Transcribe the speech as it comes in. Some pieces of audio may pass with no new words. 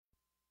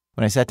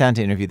When I sat down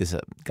to interview this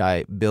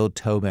guy, Bill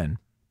Tobin,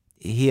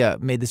 he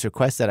made this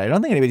request that I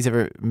don't think anybody's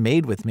ever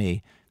made with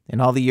me in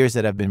all the years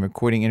that I've been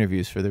recording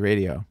interviews for the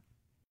radio.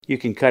 You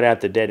can cut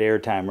out the dead air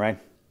time, right?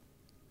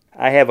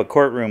 I have a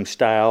courtroom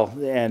style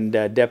and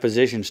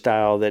deposition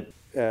style that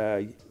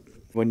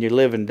when you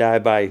live and die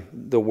by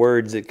the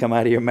words that come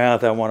out of your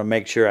mouth, I want to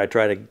make sure I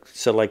try to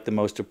select the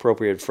most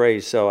appropriate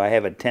phrase. So I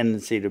have a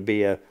tendency to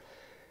be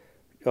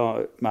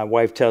my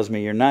wife tells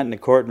me, you're not in the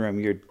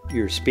courtroom.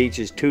 Your speech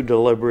is too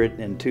deliberate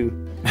and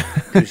too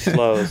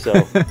slow. So,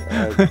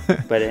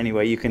 but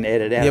anyway, you can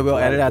edit out. Yeah, we'll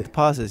edit out the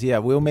pauses. Yeah,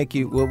 we'll make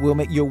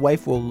your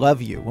wife will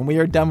love you when we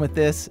are done with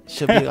this.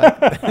 She'll be like,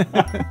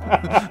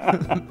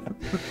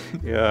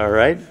 yeah, all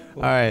right.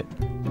 All right.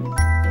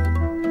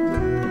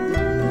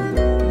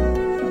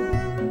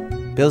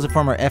 Bill's a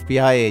former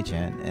FBI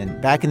agent, and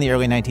back in the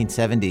early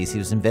 1970s, he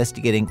was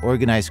investigating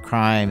organized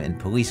crime and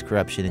police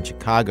corruption in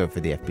Chicago for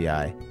the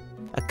FBI.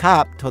 A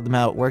cop told them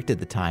how it worked at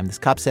the time. This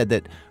cop said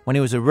that when he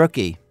was a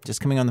rookie,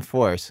 just coming on the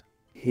force,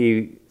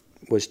 he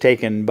was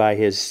taken by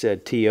his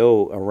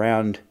TO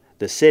around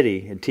the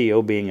city, and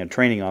TO being a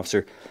training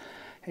officer,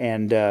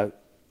 and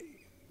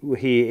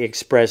he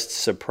expressed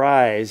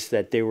surprise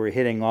that they were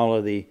hitting all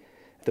of the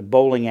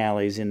bowling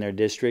alleys in their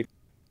district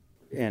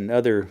and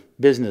other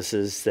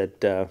businesses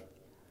that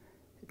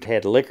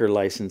had liquor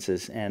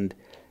licenses, and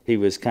he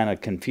was kind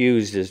of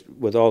confused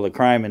with all the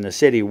crime in the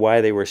city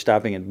why they were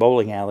stopping at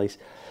bowling alleys.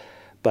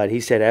 But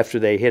he said after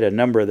they hit a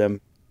number of them,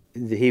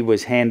 he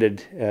was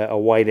handed a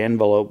white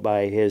envelope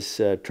by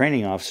his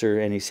training officer,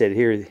 and he said,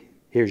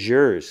 here's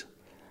yours.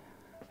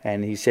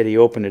 And he said he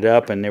opened it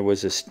up, and there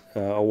was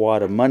a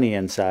wad of money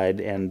inside,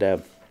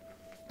 and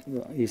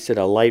he said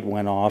a light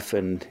went off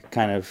and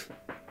kind of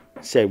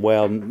said,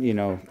 well,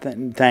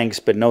 thanks,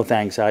 but no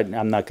thanks. I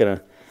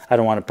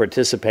don't want to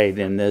participate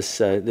in this.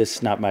 This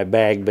is not my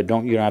bag, but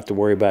you don't have to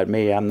worry about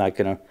me. I'm not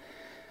going to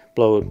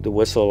blow the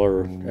whistle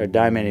or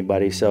dime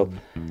anybody. So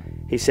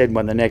he said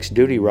when the next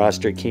duty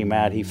roster came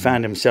out, he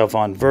found himself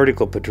on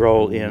vertical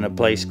patrol in a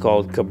place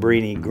called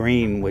Cabrini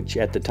Green, which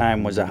at the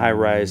time was a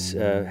high-rise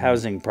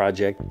housing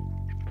project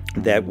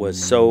that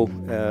was so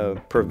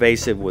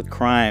pervasive with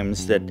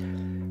crimes that,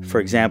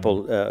 for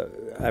example,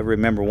 I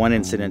remember one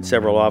incident,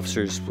 several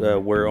officers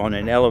were on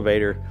an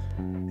elevator,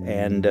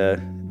 and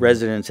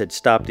residents had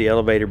stopped the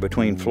elevator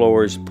between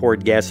floors,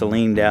 poured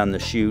gasoline down the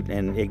chute,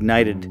 and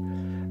ignited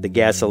the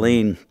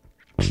gasoline.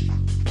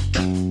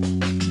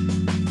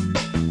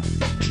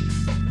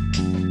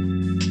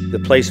 The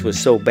place was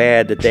so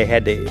bad that they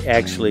had to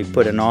actually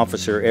put an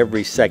officer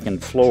every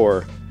second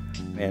floor,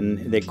 and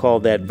they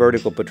called that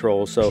vertical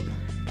patrol. So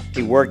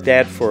he worked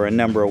that for a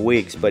number of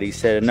weeks, but he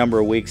said a number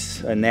of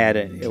weeks in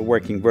that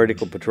working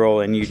vertical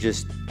patrol, and you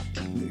just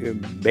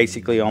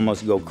basically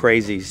almost go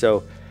crazy.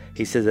 So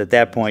he says at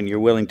that point you're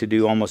willing to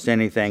do almost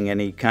anything,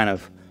 and he kind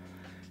of,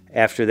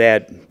 after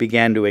that,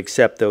 began to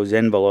accept those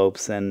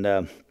envelopes,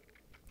 and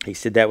he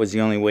said that was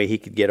the only way he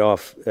could get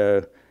off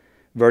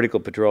vertical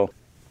patrol.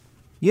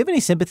 You have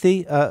any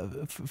sympathy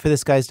for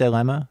this guy's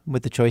dilemma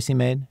with the choice he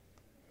made?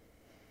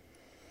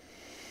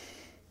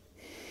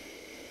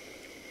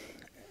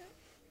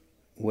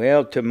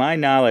 Well, to my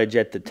knowledge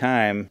at the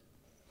time,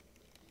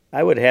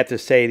 I would have to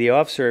say the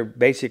officer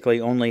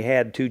basically only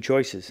had two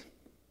choices.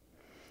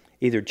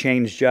 Either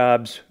change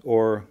jobs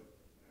or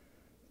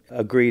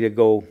agree to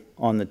go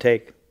on the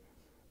take.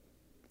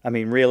 I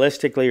mean,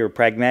 realistically or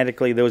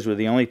pragmatically, those were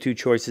the only two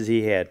choices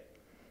he had.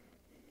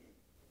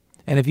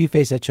 And if you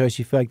face that choice,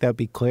 you feel like that would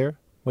be clear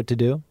what to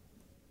do?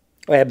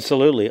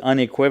 Absolutely,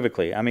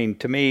 unequivocally. I mean,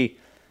 to me,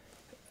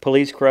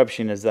 police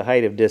corruption is the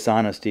height of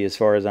dishonesty as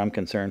far as I'm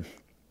concerned.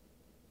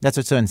 That's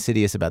what's so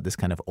insidious about this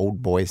kind of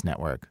old boys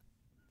network,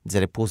 is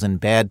that it pulls in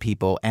bad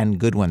people and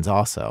good ones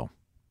also.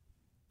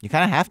 You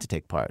kind of have to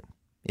take part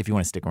if you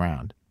want to stick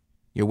around.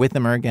 You're with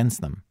them or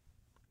against them.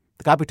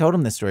 The cop who told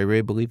him this story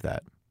really believed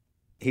that.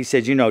 He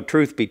said,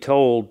 truth be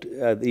told,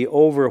 the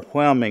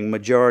overwhelming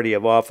majority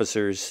of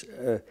officers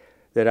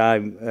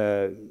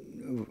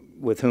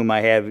with whom I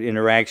have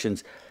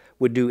interactions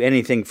would do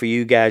anything for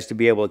you guys to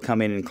be able to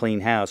come in and clean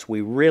house.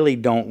 We really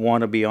don't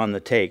want to be on the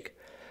take.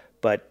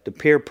 But the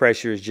peer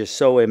pressure is just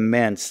so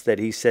immense that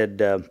he said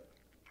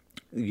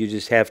you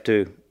just have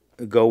to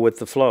go with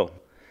the flow.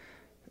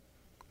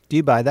 Do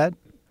you buy that?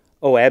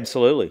 Oh,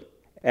 absolutely.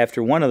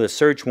 After one of the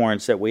search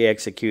warrants that we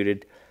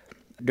executed,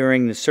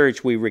 during the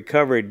search we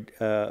recovered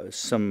a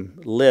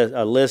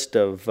list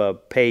of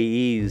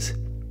payees,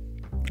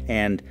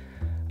 and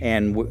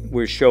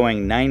we're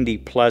showing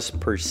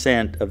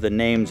 90+% of the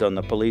names on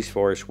the police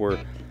force were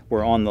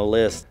on the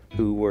list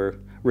who were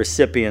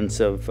recipients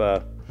of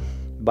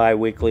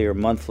bi-weekly or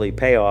monthly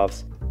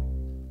payoffs.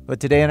 But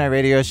today on our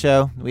radio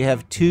show, we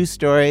have two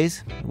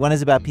stories. One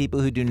is about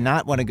people who do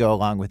not want to go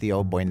along with the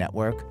old boy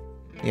network.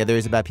 The other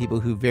is about people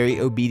who very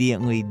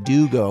obediently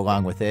do go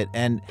along with it.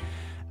 And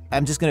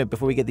I'm just going to,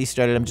 before we get these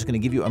started, I'm just going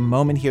to give you a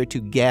moment here to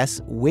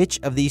guess which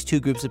of these two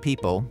groups of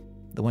people,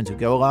 the ones who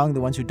go along,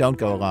 the ones who don't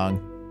go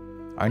along,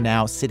 are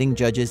now sitting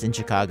judges in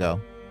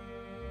Chicago.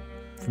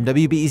 From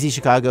WBEZ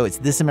Chicago, it's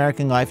This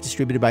American Life,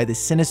 distributed by the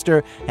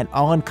sinister and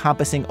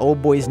all-encompassing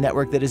Old Boys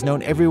Network that is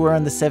known everywhere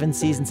on the 7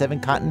 seas and 7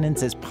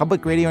 continents as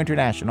Public Radio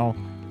International.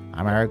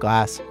 I'm Ira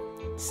Glass.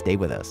 Stay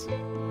with us.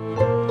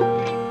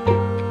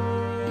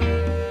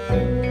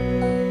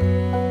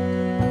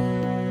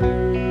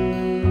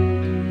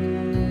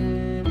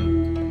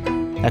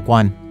 Act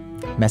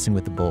 1, Messing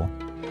with the Bull.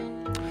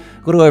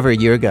 A little over a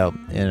year ago,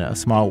 in a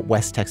small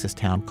West Texas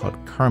town called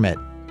Kermit,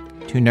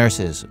 2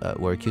 nurses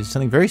were accused of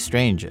something very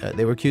strange.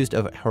 They were accused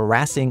of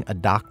harassing a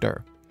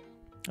doctor.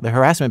 The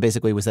harassment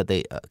basically was that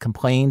they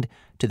complained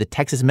to the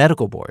Texas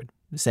Medical Board,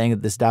 saying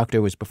that this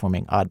doctor was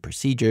performing odd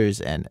procedures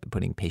and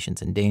putting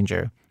patients in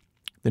danger.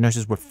 The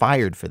nurses were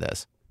fired for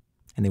this,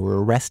 and they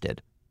were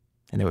arrested,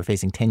 and they were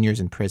facing 10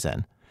 years in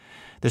prison.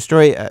 The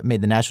story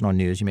made the national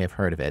news. You may have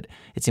heard of it.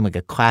 It seemed like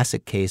a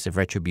classic case of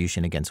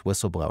retribution against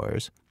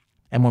whistleblowers.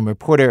 And when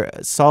reporter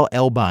Saul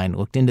Elbine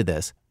looked into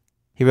this,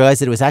 he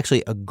realized that it was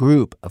actually a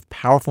group of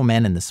powerful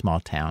men in this small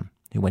town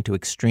who went to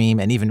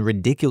extreme and even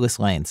ridiculous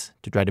lengths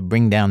to try to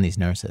bring down these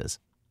nurses.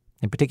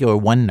 In particular,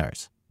 one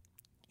nurse,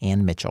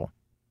 Ann Mitchell.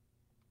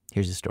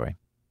 Here's the story.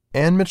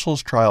 Ann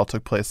Mitchell's trial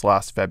took place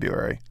last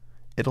February.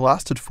 It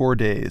lasted 4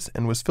 days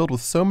and was filled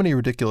with so many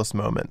ridiculous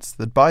moments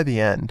that by the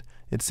end,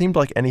 it seemed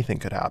like anything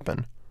could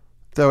happen.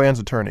 Though Ann's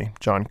attorney,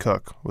 John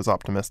Cook, was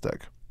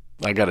optimistic.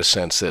 I got a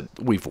sense that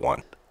we've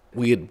won.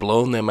 We had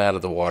blown them out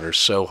of the water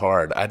so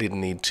hard, I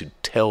didn't need to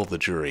tell the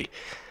jury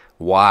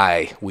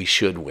why we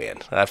should win.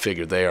 I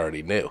figured they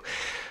already knew.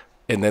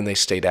 And then they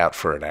stayed out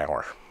for an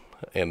hour.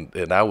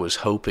 And I was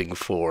hoping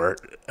for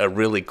a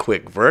really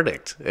quick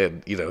verdict.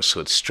 And,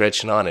 so it's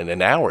stretching on in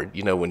an hour.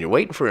 When you're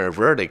waiting for a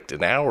verdict,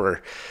 an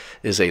hour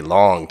is a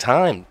long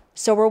time.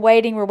 So we're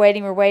waiting,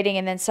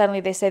 and then suddenly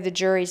they say the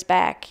jury's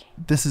back.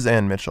 This is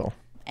Ann Mitchell.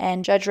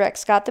 And Judge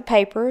Rex got the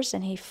papers,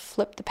 and he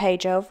flipped the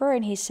page over,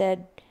 and he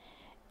said,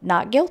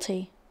 "Not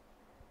guilty.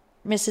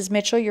 Mrs.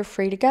 Mitchell, you're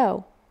free to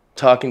go."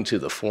 Talking to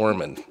the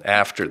foreman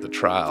after the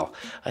trial,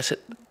 I said,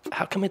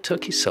 "How come it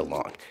took you so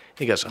long?"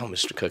 He goes, "Oh,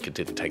 Mr. Cook, it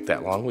didn't take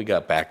that long. We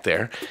got back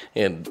there."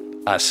 And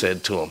I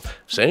said to him,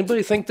 "Does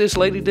anybody think this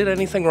lady did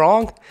anything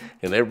wrong?"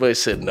 And everybody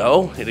said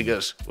no. And he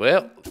goes,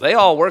 "Well, they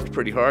all worked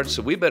pretty hard,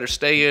 so we better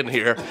stay in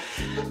here.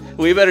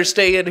 We better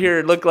stay in here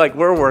and look like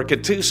we're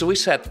working too." So we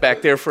sat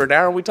back there for an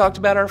hour and we talked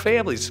about our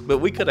families. But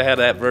we could have had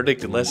that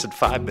verdict in less than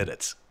 5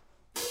 minutes.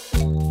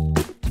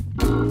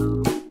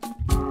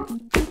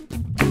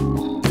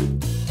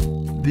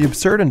 The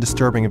absurd and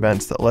disturbing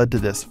events that led to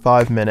this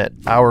 5-minute,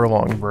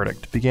 hour-long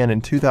verdict began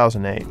in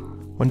 2008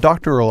 when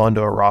Dr.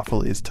 Rolando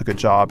Arrafolis took a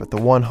job at the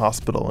one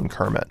hospital in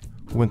Kermit,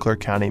 Winkler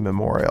County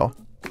Memorial.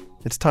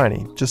 It's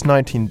tiny, just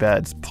 19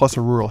 beds, plus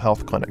a rural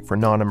health clinic for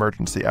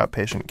non-emergency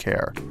outpatient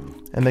care.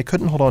 And they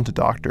couldn't hold on to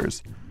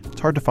doctors.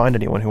 It's hard to find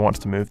anyone who wants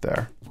to move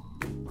there.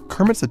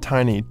 Kermit's a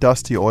tiny,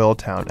 dusty oil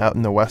town out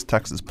in the West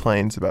Texas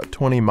plains about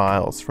 20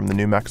 miles from the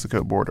New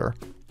Mexico border.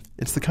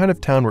 It's the kind of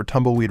town where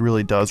tumbleweed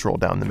really does roll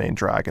down the main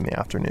drag in the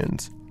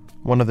afternoons.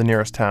 One of the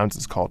nearest towns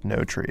is called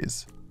No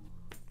Trees.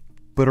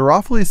 But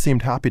Arrafolis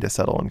seemed happy to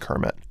settle in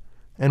Kermit.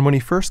 And when he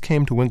first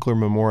came to Winkler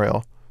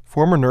Memorial,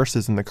 former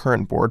nurses and the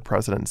current board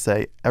president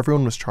say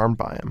everyone was charmed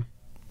by him.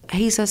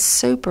 He's a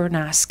super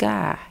nice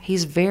guy.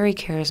 He's very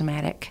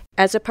charismatic.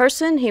 As a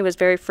person, he was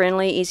very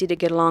friendly, easy to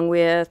get along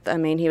with.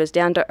 He was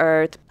down to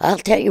earth. I'll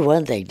tell you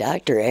one thing,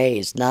 Dr. A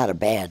is not a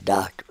bad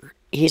doctor.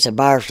 He's a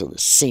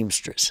marvelous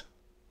seamstress.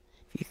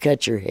 You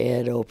cut your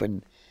head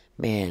open,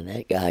 man,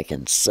 that guy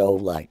can sew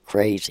like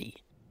crazy.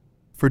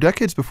 For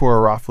decades before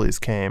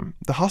Arrafolis came,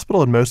 the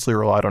hospital had mostly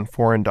relied on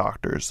foreign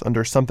doctors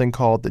under something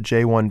called the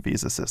J-1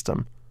 visa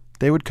system.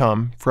 They would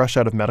come, fresh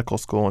out of medical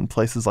school in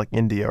places like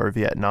India or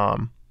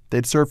Vietnam.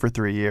 They'd serve for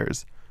 3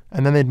 years,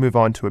 and then they'd move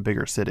on to a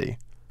bigger city.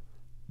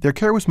 Their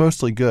care was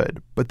mostly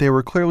good, but they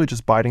were clearly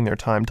just biding their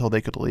time till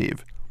they could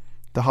leave.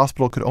 The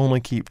hospital could only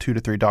keep 2 to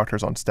 3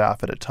 doctors on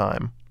staff at a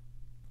time.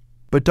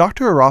 But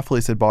Dr.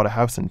 Arrafolis had bought a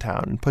house in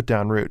town and put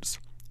down roots.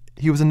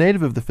 He was a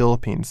native of the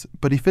Philippines,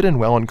 but he fit in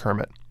well in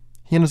Kermit.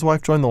 He and his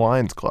wife joined the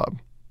Lions Club.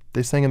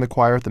 They sang in the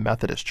choir at the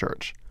Methodist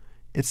Church.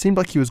 It seemed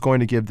like he was going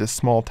to give this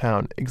small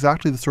town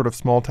exactly the sort of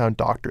small-town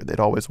doctor they'd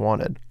always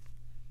wanted.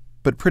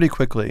 But pretty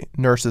quickly,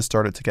 nurses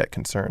started to get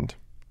concerned.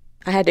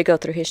 I had to go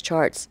through his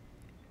charts.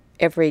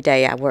 Every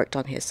day I worked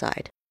on his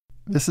side.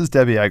 This is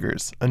Debbie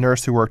Eggers, a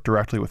nurse who worked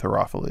directly with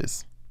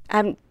Arrafolis.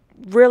 I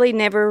really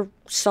never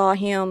saw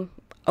him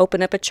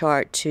open up a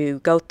chart to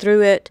go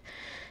through it,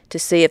 to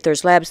see if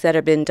there's labs that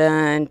have been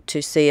done,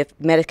 to see if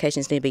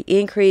medications need to be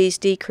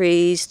increased,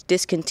 decreased,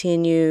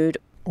 discontinued.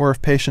 Or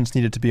if patients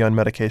needed to be on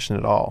medication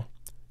at all.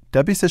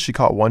 Debbie says she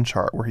caught one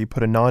chart where he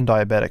put a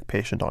non-diabetic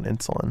patient on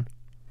insulin.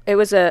 It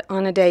was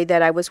on a day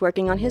that I was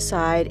working on his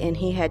side, and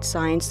he had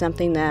signed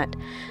something that,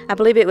 I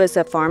believe it was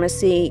a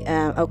pharmacy,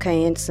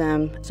 okaying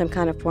some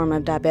kind of form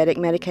of diabetic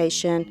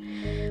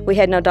medication. We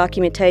had no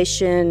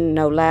documentation,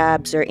 no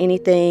labs or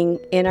anything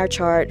in our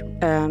chart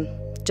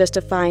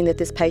justifying that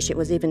this patient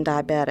was even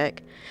diabetic.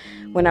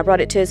 When I brought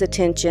it to his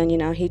attention,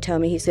 he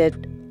told me, he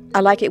said,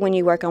 "I like it when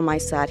you work on my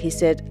side." He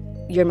said,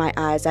 "You're my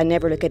eyes. I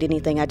never look at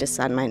anything. I just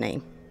sign my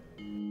name."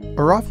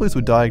 Arophiles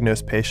would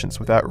diagnose patients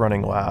without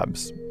running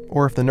labs,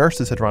 or if the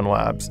nurses had run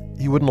labs,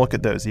 he wouldn't look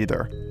at those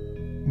either.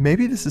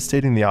 Maybe this is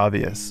stating the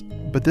obvious,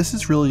 but this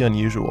is really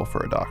unusual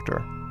for a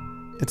doctor.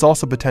 It's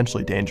also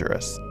potentially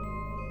dangerous.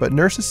 But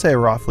nurses say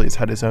Arophiles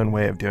had his own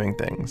way of doing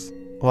things,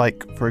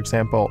 like, for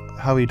example,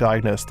 how he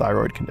diagnosed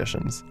thyroid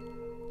conditions.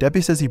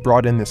 Debbie says he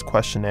brought in this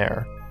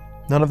questionnaire.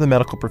 None of the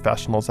medical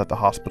professionals at the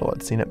hospital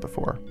had seen it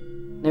before.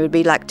 It would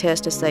be like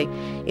tests to say,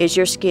 is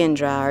your skin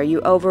dry? Are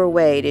you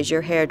overweight? Is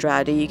your hair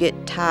dry? Do you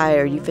get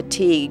tired? Are you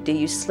fatigued? Do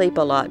you sleep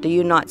a lot? Do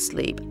you not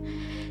sleep?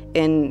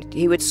 And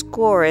he would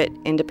score it,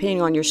 and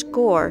depending on your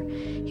score,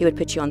 he would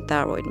put you on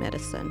thyroid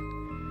medicine.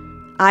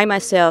 I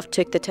myself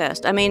took the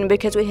test.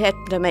 Because we had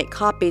to make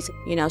copies,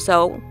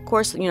 so of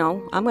course,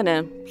 I'm going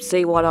to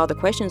see what all the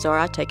questions are.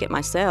 I take it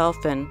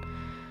myself, and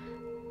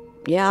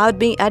yeah,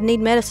 I'd need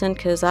medicine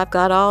because I've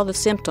got all the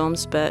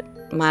symptoms,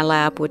 but my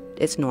lab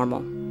it's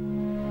normal.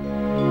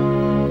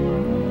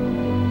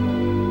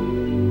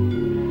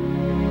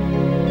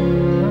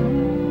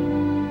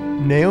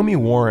 Naomi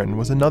Warren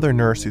was another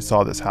nurse who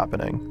saw this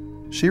happening.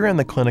 She ran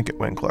the clinic at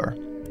Winkler,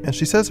 and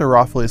she says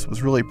Arophiles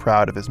was really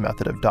proud of his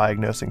method of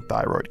diagnosing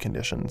thyroid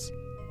conditions.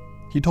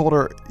 He told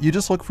her, you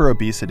just look for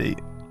obesity,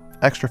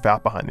 extra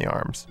fat behind the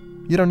arms.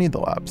 You don't need the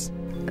labs.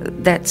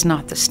 That's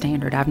not the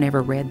standard. I've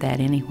never read that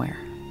anywhere.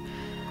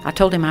 I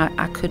told him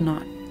I could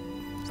not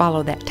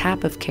follow that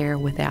type of care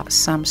without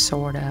some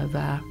sort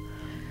of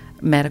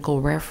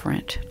medical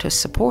referent to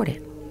support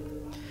it.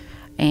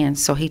 And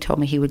so he told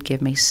me he would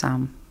give me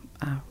some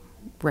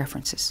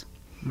references.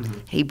 Mm-hmm.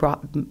 He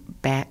brought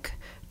back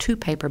 2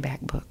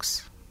 paperback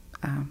books.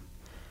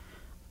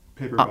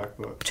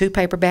 Two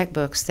paperback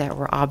books that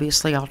were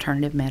obviously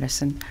alternative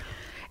medicine.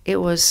 It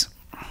was,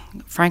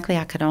 frankly,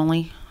 I could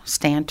only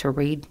stand to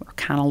read or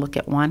kind of look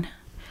at one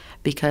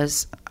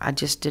because I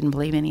just didn't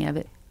believe any of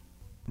it.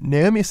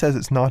 Naomi says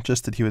it's not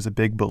just that he was a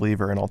big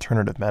believer in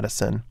alternative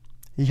medicine.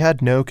 He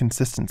had no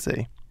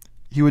consistency.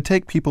 He would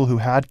take people who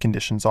had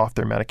conditions off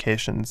their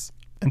medications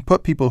and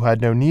put people who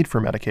had no need for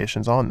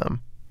medications on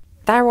them.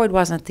 Thyroid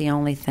wasn't the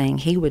only thing.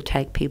 He would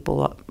take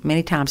people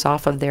many times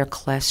off of their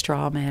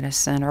cholesterol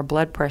medicine or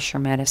blood pressure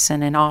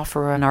medicine and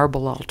offer an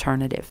herbal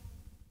alternative.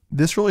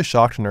 This really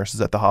shocked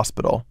nurses at the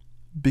hospital,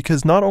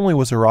 because not only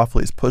was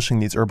Arophiles pushing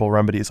these herbal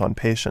remedies on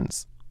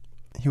patients,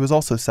 he was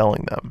also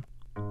selling them.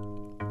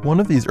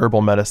 One of these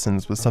herbal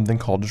medicines was something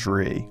called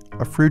Jhri,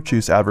 a fruit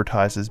juice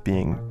advertised as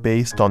being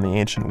based on the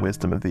ancient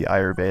wisdom of the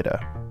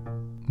Ayurveda.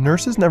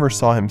 Nurses never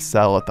saw him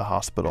sell at the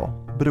hospital,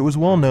 but it was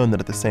well known that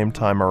at the same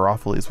time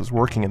Arophiles was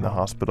working in the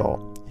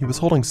hospital, he was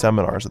holding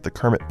seminars at the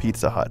Kermit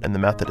Pizza Hut and the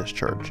Methodist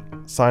Church,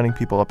 signing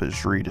people up as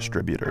Jhri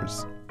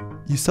distributors.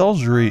 You sell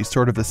Jhri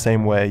sort of the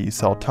same way you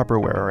sell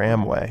Tupperware or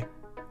Amway.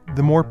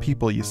 The more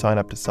people you sign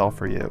up to sell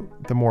for you,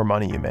 the more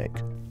money you make.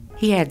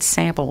 He had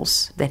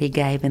samples that he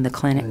gave in the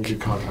clinic. And you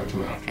contact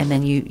him after. And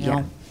then he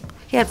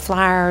had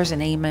flyers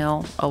and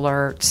email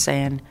alerts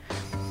and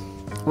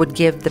would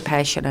give the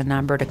patient a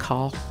number to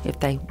call if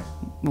they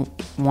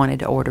wanted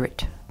to order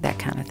it, that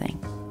kind of thing.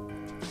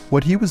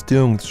 What he was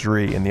doing with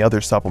Jhri and the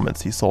other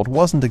supplements he sold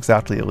wasn't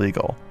exactly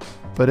illegal,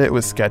 but it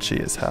was sketchy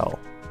as hell,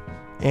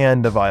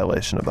 and a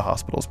violation of the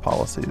hospital's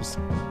policies.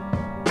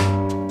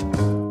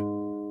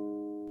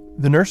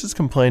 The nurses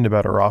complained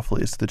about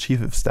Arophiles to the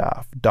chief of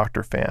staff,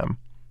 Dr. Pham.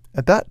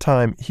 At that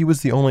time, he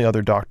was the only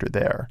other doctor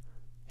there.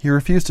 He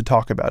refused to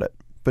talk about it,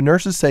 but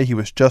nurses say he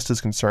was just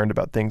as concerned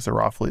about things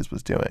Arophiles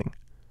was doing.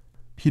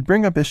 He'd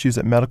bring up issues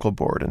at medical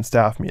board and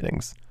staff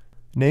meetings.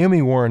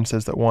 Naomi Warren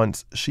says that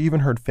once, she even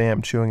heard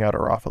Pham chewing out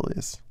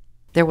Arophiles.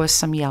 There was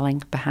some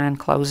yelling behind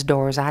closed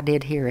doors. I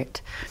did hear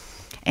it.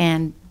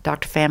 And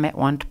Dr. Pham at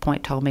one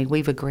point told me,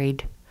 we've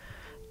agreed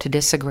to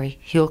disagree.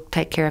 He'll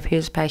take care of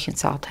his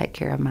patients, I'll take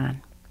care of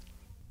mine.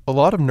 A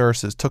lot of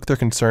nurses took their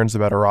concerns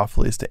about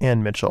Arophiles to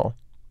Ann Mitchell.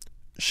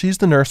 She's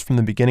the nurse from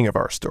the beginning of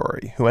our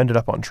story who ended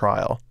up on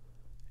trial.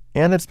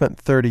 Ann had spent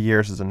 30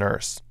 years as a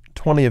nurse,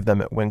 20 of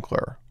them at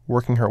Winkler,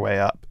 working her way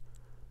up.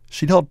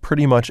 She'd held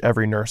pretty much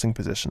every nursing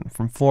position,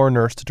 from floor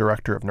nurse to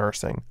director of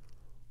nursing.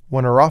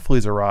 When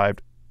Arophiles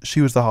arrived,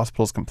 she was the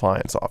hospital's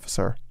compliance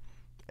officer,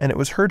 and it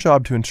was her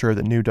job to ensure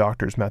that new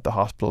doctors met the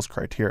hospital's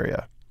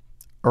criteria.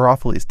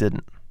 Arophiles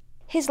didn't.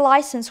 His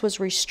license was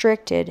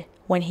restricted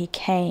when he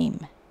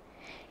came.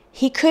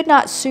 He could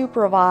not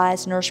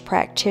supervise nurse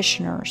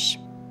practitioners.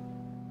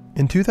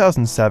 In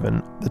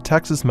 2007, the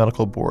Texas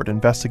Medical Board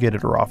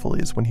investigated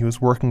Arophiles when he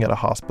was working at a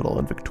hospital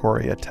in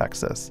Victoria,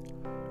 Texas.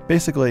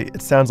 Basically,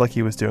 it sounds like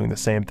he was doing the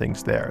same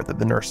things there that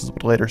the nurses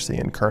would later see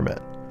in Kermit.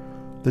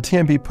 The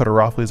TMB put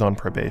Arophiles on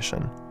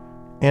probation.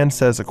 Ann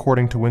says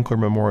according to Winkler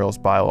Memorial's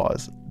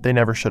bylaws, they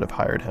never should have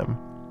hired him.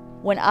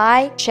 When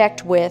I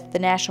checked with the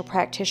National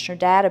Practitioner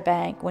Data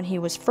Bank when he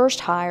was first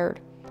hired,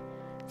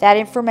 that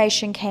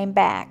information came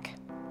back.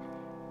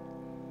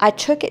 I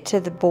took it to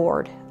the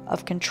Board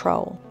of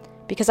Control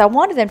because I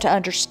wanted them to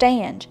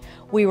understand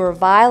we were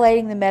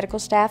violating the medical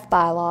staff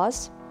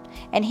bylaws,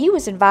 and he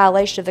was in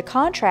violation of the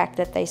contract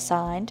that they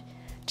signed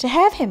to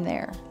have him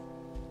there.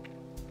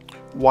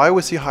 Why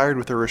was he hired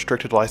with a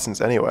restricted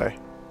license anyway?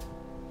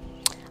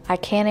 I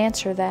can't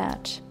answer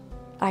that.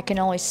 I can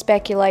only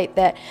speculate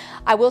that.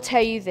 I will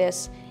tell you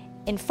this.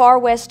 In far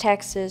west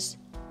Texas,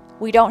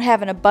 we don't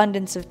have an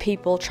abundance of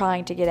people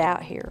trying to get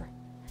out here.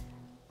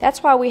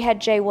 That's why we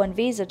had J-1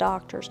 visa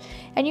doctors.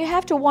 And you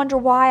have to wonder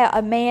why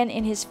a man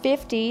in his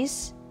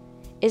 50s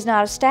is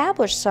not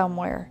established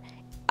somewhere.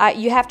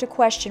 You have to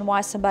question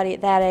why somebody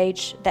at that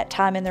age, that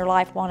time in their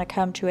life, want to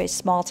come to a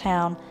small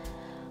town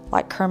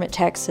like Kermit,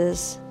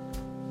 Texas.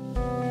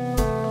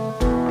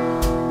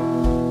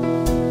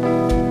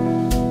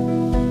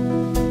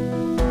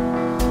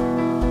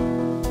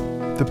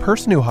 The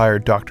person who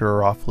hired Dr.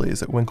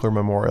 Arophiles at Winkler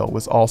Memorial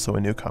was also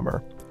a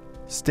newcomer.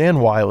 Stan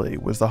Wiley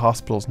was the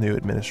hospital's new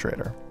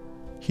administrator.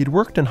 He'd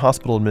worked in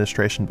hospital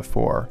administration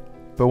before,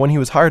 but when he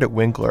was hired at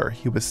Winkler,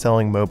 he was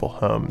selling mobile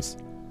homes.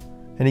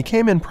 And he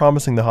came in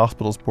promising the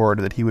hospital's board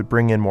that he would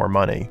bring in more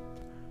money.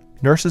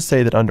 Nurses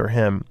say that under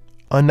him,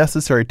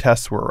 unnecessary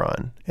tests were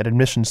run and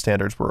admission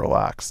standards were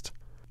relaxed.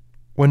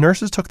 When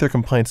nurses took their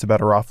complaints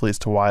about Arophiles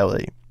to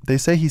Wiley, they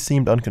say he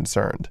seemed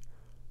unconcerned.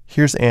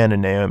 Here's Ann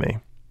and Naomi.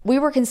 We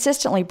were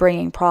consistently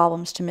bringing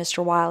problems to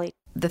Mr. Wiley.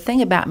 The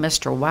thing about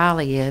Mr.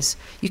 Wiley is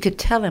you could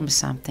tell him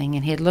something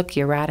and he'd look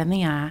you right in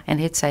the eye and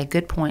he'd say,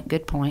 good point,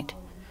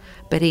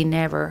 but he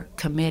never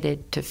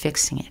committed to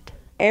fixing it.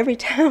 Every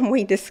time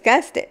we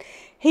discussed it,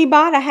 he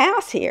bought a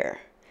house here.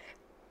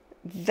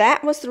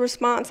 That was the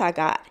response I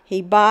got.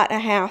 He bought a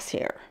house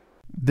here.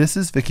 This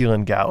is Vicki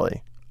Lynn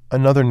Galley,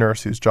 another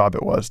nurse whose job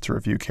it was to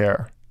review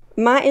care.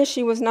 My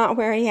issue was not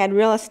where he had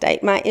real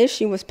estate. My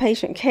issue was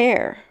patient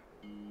care.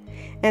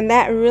 And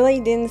that really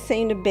didn't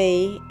seem to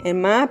be,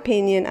 in my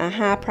opinion, a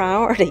high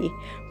priority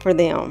for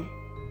them.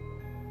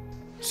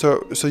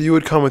 So you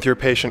would come with your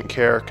patient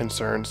care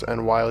concerns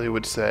and Wiley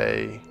would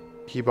say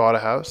he bought a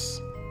house?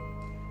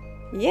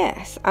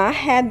 Yes, I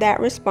had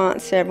that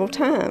response several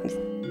times.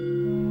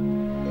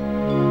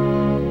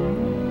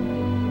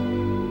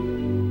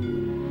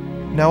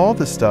 Now all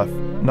this stuff,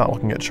 not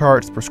looking at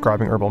charts,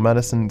 prescribing herbal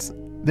medicines,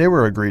 they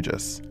were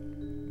egregious,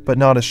 but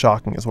not as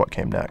shocking as what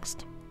came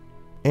next.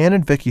 Ann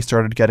and Vicki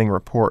started getting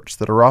reports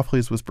that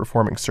Arophiles was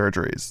performing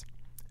surgeries,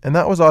 and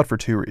that was odd for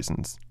two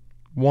reasons.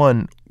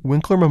 One,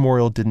 Winkler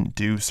Memorial didn't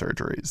do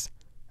surgeries.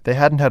 They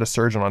hadn't had a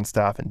surgeon on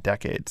staff in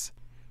decades,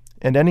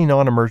 and any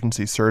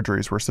non-emergency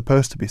surgeries were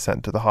supposed to be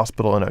sent to the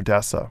hospital in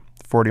Odessa,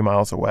 40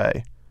 miles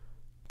away.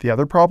 The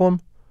other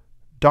problem?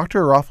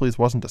 Dr. Arophiles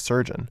wasn't a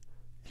surgeon.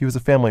 He was a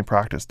family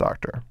practice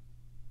doctor.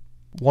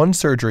 One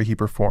surgery he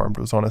performed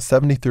was on a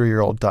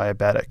 73-year-old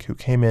diabetic who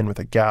came in with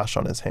a gash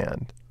on his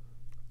hand.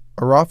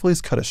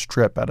 Arophiles cut a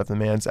strip out of the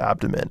man's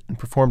abdomen and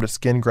performed a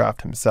skin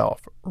graft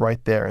himself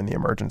right there in the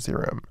emergency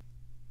room.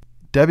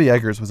 Debbie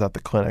Eggers was at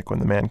the clinic when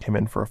the man came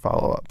in for a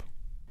follow-up.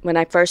 When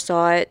I first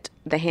saw it,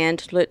 the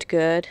hand looked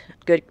good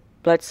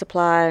blood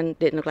supply, and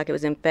didn't look like it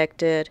was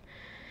infected.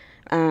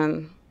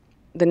 The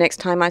next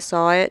time I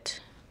saw it,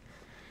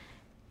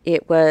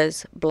 it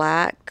was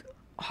black,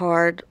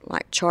 hard,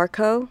 like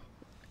charcoal,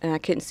 and I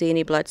couldn't see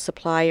any blood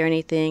supply or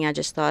anything. I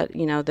just thought,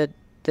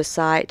 the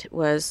site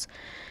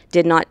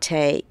did not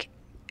take.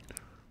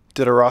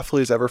 Did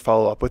Arophiles ever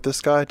follow up with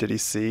this guy? Did he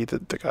see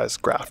that the guy's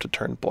graft had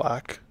turned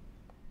black?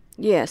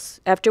 Yes.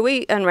 After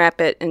we unwrap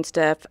it and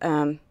stuff,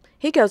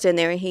 he goes in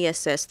there and he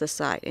assessed the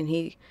site.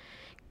 And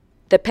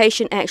the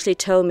patient actually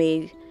told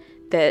me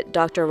that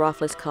Dr.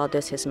 Arophiles called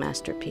this his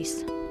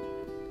masterpiece.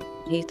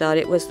 He thought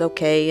it was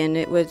okay and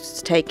it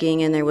was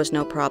taking and there was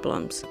no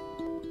problems.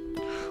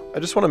 I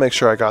just want to make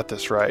sure I got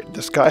this right.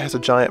 This guy has a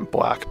giant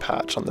black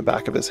patch on the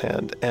back of his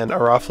hand, and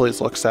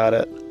Arophiles looks at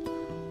it,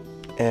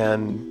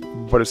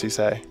 and what does he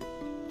say?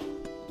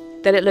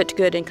 That it looked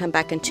good and come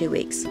back in 2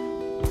 weeks.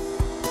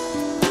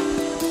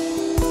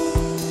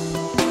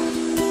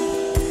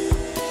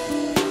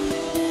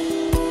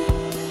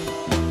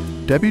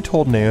 Debbie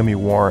told Naomi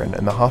Warren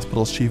and the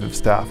hospital's chief of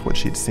staff what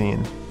she'd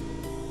seen.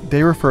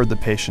 They referred the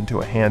patient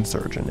to a hand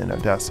surgeon in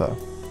Odessa.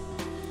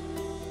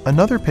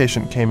 Another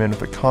patient came in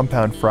with a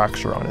compound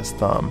fracture on his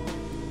thumb.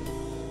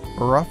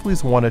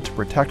 Arophiles wanted to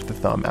protect the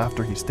thumb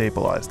after he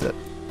stabilized it,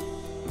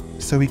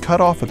 so he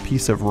cut off a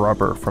piece of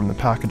rubber from the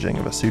packaging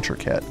of a suture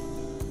kit,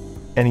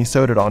 and he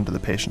sewed it onto the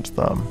patient's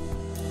thumb.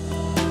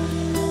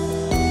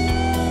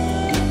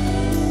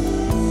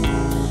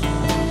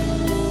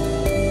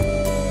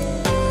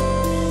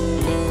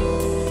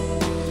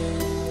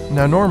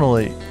 Now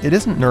normally, it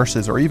isn't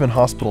nurses or even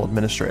hospital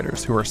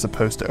administrators who are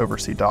supposed to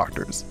oversee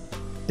doctors.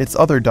 It's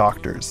other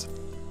doctors.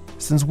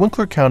 Since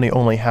Winkler County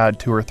only had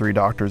 2 or 3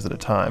 doctors at a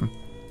time,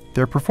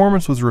 their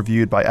performance was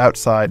reviewed by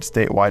outside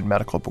statewide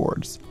medical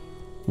boards.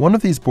 One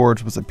of these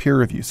boards was a peer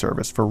review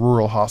service for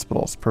rural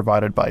hospitals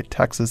provided by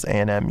Texas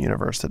A&M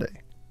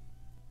University.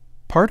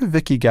 Part of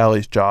Vicki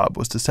Galley's job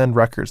was to send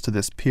records to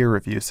this peer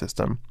review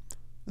system.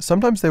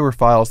 Sometimes they were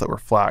files that were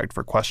flagged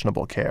for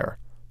questionable care.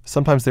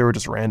 Sometimes they were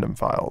just random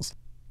files.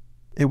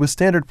 It was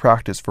standard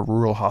practice for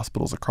rural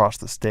hospitals across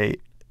the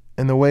state,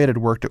 and the way it had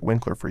worked at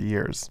Winkler for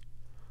years.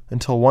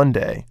 Until one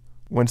day,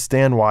 when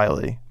Stan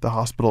Wiley, the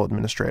hospital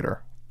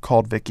administrator,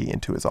 called Vicki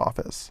into his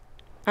office.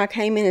 I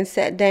came in and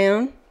sat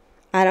down.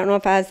 I don't know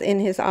if I was in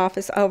his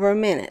office over a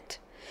minute.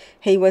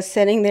 He was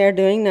sitting there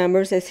doing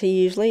numbers as he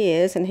usually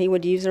is, and he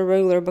would use a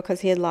ruler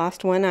because he had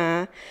lost one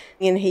eye.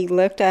 And he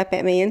looked up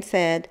at me and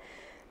said,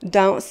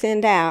 "Don't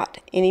send out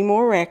any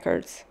more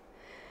records.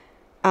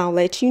 I'll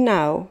let you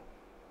know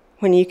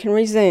when you can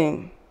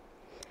resume."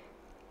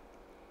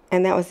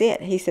 And that was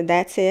it. He said,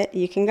 "That's it,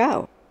 you can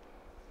go."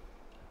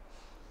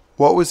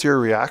 What was your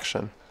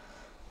reaction?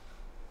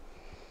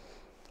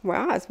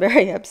 Well, I was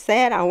very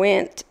upset. I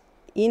went,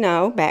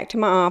 back to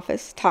my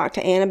office, talked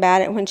to Ann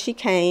about it when she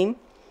came.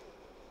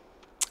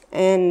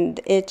 And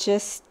it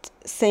just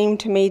seemed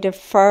to me to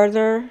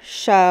further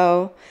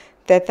show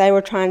that they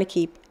were trying to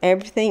keep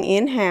everything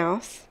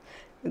in-house.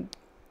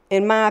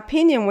 In my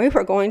opinion, we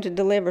were going to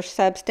deliver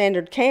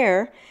substandard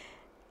care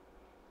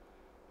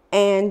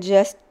and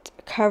just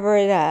cover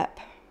it up.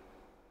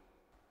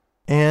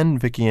 Ann,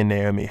 Vicki, and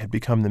Naomi had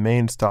become the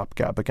main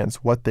stopgap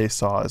against what they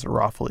saw as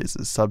Arophiles'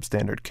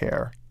 substandard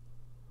care.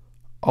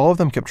 All of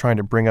them kept trying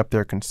to bring up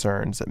their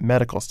concerns at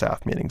medical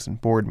staff meetings and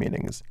board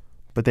meetings,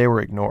 but they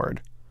were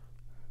ignored.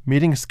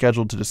 Meetings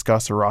scheduled to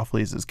discuss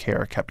Arophiles'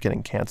 care kept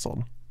getting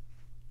canceled.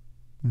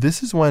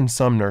 This is when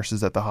some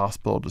nurses at the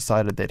hospital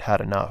decided they'd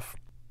had enough.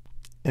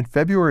 In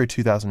February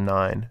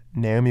 2009,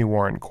 Naomi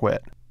Warren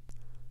quit.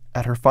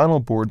 At her final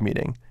board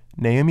meeting,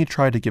 Naomi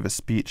tried to give a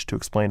speech to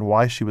explain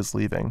why she was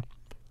leaving.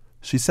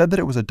 She said that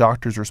it was a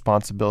doctor's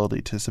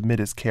responsibility to submit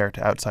his care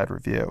to outside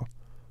review,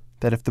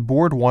 that if the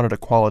board wanted a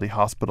quality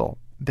hospital,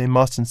 they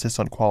must insist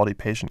on quality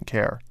patient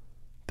care,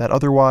 that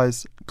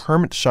otherwise,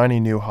 Kermit's shiny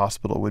new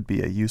hospital would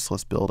be a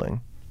useless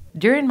building.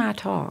 During my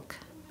talk,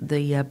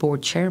 the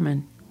board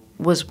chairman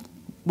was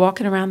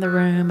walking around the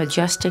room,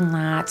 adjusting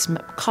lights,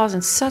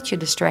 causing such a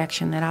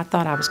distraction that I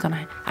thought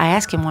I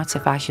asked him once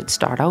if I should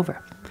start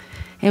over.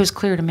 It was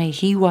clear to me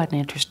he wasn't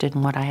interested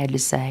in what I had to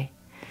say,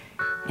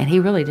 and he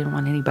really didn't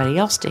want anybody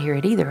else to hear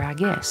it either, I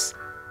guess.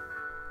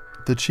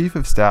 The chief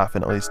of staff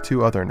and at least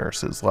 2 other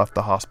nurses left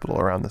the hospital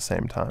around the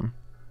same time.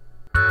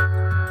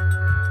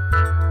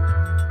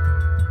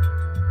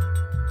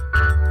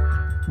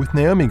 With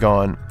Naomi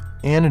gone,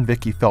 Ann and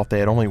Vicki felt they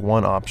had only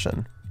one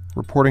option,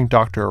 reporting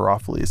Dr.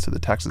 Arophiles to the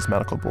Texas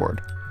Medical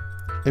Board.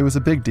 It was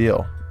a big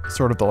deal,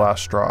 sort of the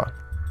last straw.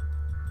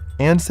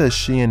 Ann says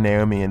she and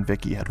Naomi and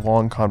Vicki had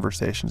long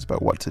conversations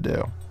about what to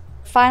do.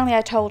 Finally,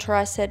 I told her,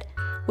 I said,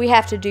 "We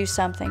have to do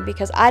something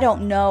because I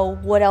don't know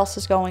what else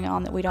is going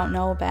on that we don't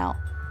know about."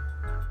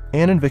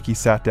 Ann and Vicki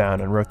sat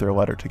down and wrote their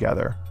letter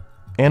together.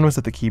 Ann was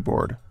at the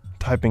keyboard,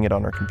 typing it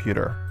on her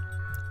computer.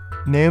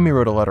 Naomi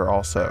wrote a letter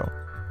also.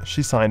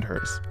 She signed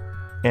hers.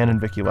 Ann and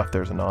Vicki left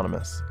theirs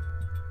anonymous.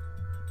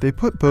 They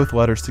put both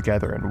letters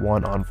together in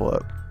one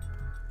envelope.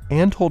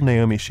 Ann told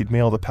Naomi she'd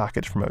mail the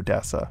package from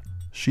Odessa.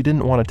 She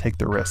didn't want to take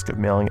the risk of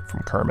mailing it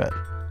from Kermit.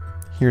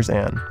 Here's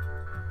Ann.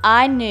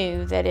 I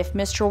knew that if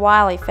Mr.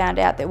 Wiley found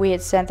out that we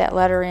had sent that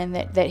letter in,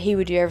 that he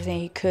would do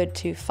everything he could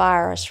to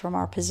fire us from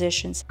our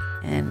positions.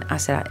 And I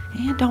said,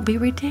 Ann, don't be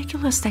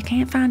ridiculous. They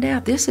can't find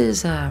out. This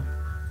is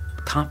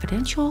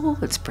confidential.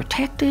 It's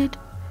protected.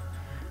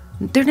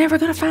 They're never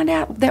going to find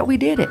out that we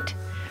did it.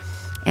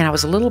 And I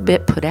was a little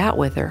bit put out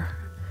with her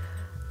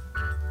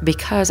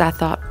because I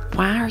thought,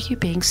 why are you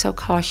being so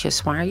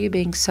cautious? Why are you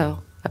being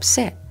so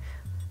upset?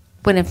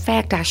 When in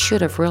fact I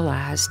should have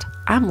realized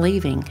I'm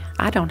leaving.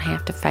 I don't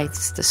have to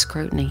face the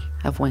scrutiny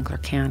of Winkler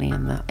County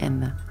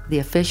and the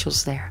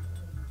officials there.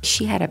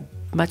 She had a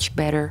much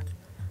better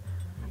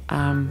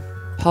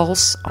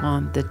pulse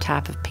on the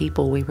type of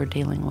people we were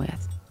dealing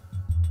with.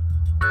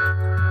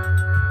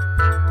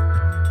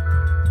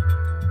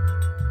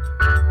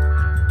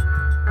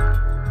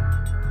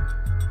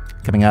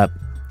 Coming up,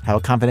 how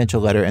a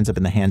confidential letter ends up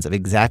in the hands of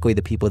exactly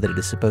the people that it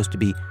is supposed to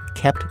be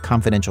kept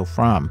confidential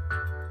from,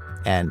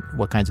 and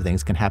what kinds of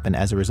things can happen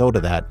as a result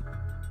of that.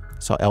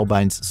 Saul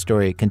Elbine's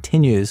story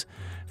continues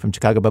from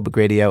Chicago Public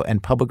Radio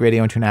and Public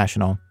Radio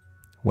International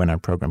when our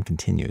program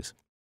continues.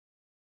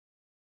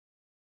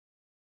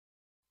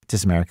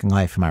 This is American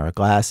Life. I'm Ira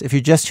Glass. If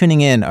you're just tuning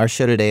in, our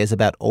show today is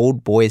about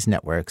old boys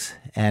networks,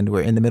 and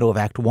we're in the middle of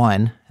Act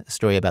 1, a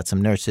story about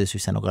some nurses who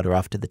sent a letter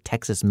off to the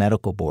Texas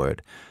Medical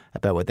Board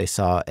about what they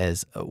saw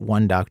as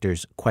one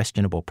doctor's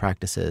questionable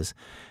practices,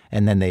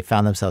 and then they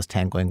found themselves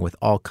tangling with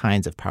all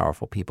kinds of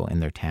powerful people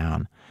in their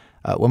town.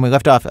 When we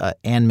left off,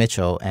 Ann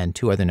Mitchell and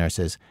 2 other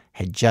nurses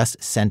had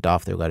just sent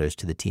off their letters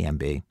to the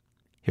TMB.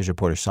 Here's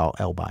reporter Saul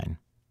Elbine.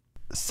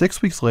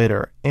 6 weeks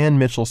later, Ann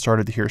Mitchell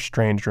started to hear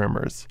strange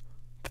rumors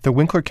that the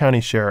Winkler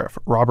County Sheriff,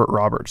 Robert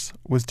Roberts,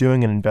 was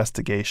doing an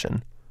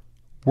investigation.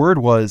 Word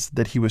was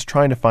that he was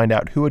trying to find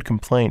out who had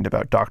complained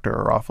about Dr.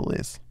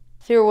 Arophiles.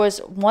 There was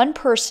one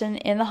person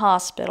in the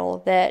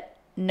hospital that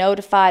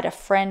notified a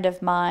friend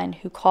of mine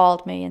who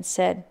called me and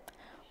said,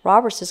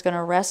 "Roberts is going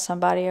to arrest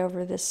somebody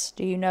over this.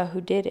 Do you know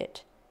who did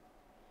it?"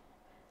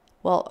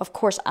 Well, of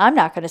course, I'm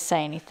not going to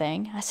say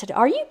anything. I said,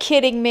 "Are you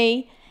kidding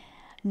me?"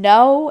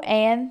 "No,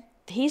 and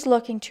he's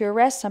looking to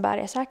arrest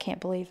somebody." I said, "I can't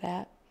believe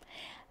that."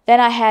 Then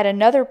I had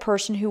another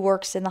person who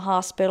works in the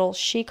hospital.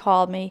 She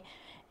called me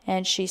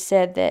and she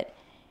said that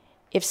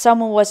if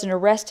someone wasn't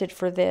arrested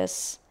for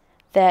this,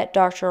 that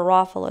Dr.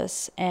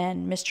 Arophiles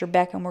and Mr.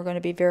 Beckham were going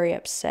to be very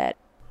upset.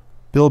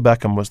 Bill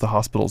Beckham was the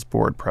hospital's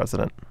board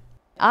president.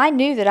 I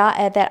knew that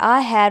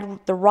I had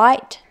the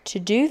right to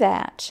do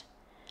that.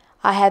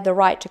 I had the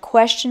right to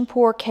question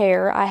poor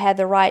care. I had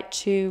the right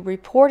to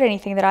report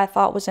anything that I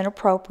thought was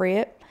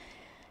inappropriate.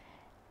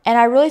 And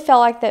I really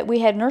felt like that we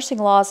had nursing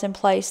laws in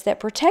place that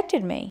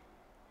protected me.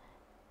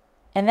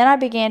 And then I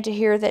began to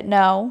hear that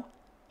no,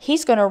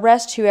 he's going to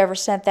arrest whoever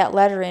sent that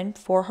letter in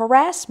for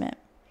harassment.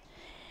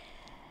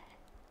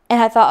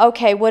 And I thought,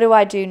 okay, what do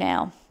I do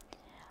now?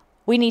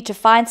 We need to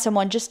find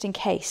someone just in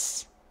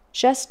case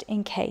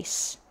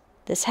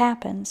this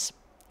happens.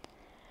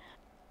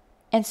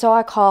 And so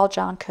I called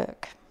John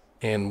Cook.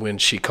 And when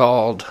she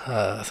called,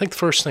 I think the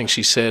first thing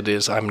she said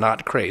is, "I'm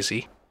not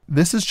crazy."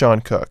 This is John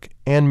Cook,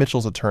 Ann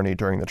Mitchell's attorney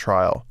during the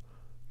trial.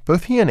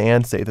 Both he and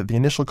Ann say that the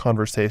initial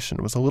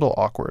conversation was a little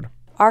awkward.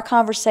 Our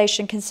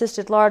conversation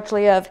consisted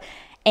largely of,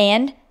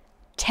 "Ann,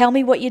 tell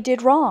me what you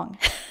did wrong."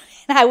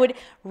 And I would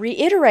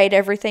reiterate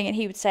everything, and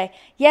he would say,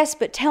 "Yes,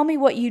 but tell me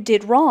what you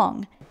did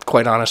wrong."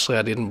 Quite honestly,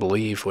 I didn't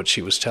believe what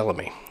she was telling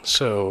me.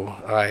 So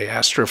I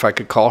asked her if I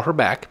could call her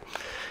back,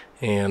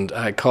 and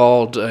I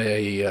called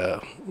a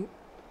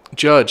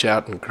judge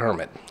out in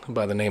Kermit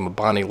by the name of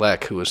Bonnie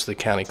Leck, who was the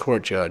county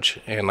court judge,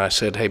 and I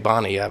said, "Hey,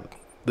 Bonnie,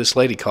 this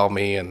lady called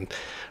me," and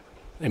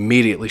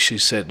immediately she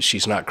said,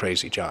 "She's not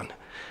crazy, John."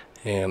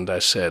 And I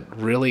said,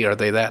 "Really? Are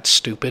they that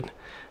stupid?"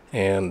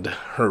 And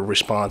her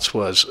response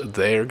was,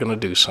 "They're going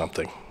to do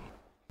something."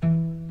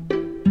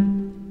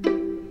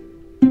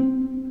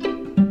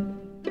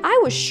 I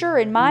was sure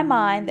in my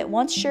mind that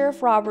once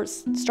Sheriff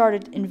Roberts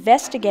started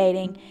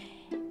investigating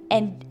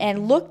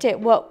and looked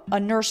at what a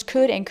nurse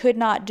could and could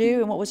not do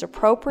and what was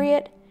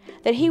appropriate,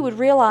 that he would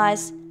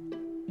realize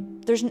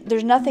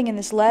there's nothing in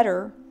this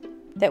letter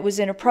that was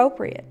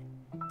inappropriate.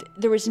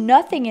 There was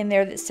nothing in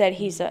there that said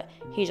he's a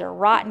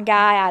rotten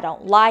guy, I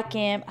don't like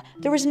him.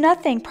 There was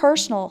nothing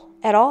personal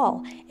at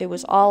all. It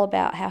was all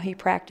about how he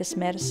practiced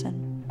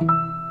medicine.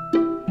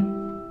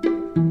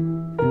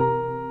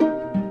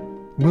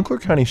 Winkler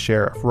County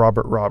Sheriff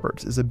Robert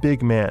Roberts is a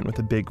big man with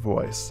a big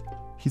voice.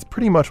 He's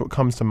pretty much what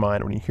comes to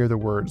mind when you hear the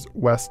words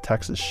West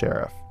Texas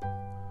Sheriff.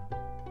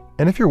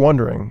 And if you're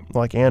wondering,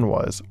 like Ann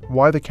was,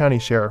 why the county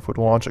sheriff would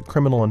launch a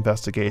criminal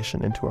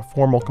investigation into a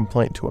formal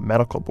complaint to a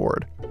medical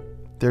board,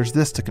 there's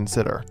this to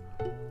consider.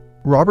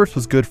 Roberts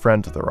was good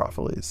friends with the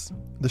Arofales.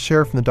 The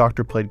sheriff and the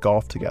doctor played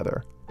golf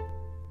together.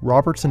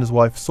 Roberts and his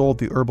wife sold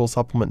the herbal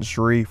supplement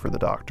Cherie for the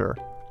doctor,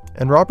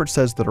 and Roberts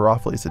says that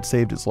Arofales had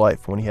saved his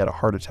life when he had a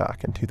heart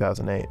attack in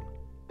 2008.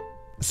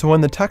 So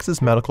when the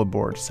Texas Medical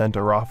Board sent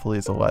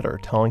Arofales a letter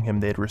telling him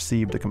they'd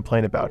received a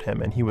complaint about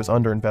him and he was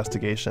under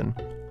investigation,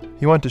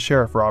 he went to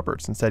Sheriff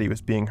Roberts and said he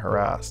was being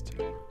harassed.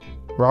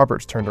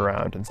 Roberts turned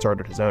around and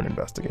started his own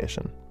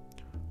investigation.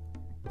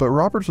 But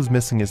Roberts was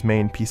missing his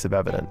main piece of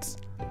evidence,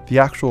 the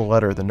actual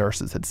letter the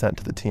nurses had sent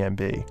to the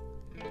TMB.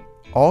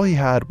 All he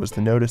had was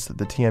the notice that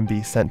the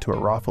TMB sent to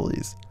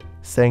Arofales,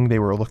 saying they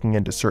were looking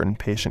into certain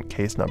patient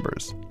case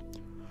numbers.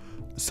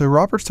 So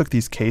Roberts took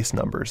these case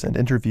numbers and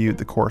interviewed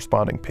the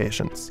corresponding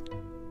patients.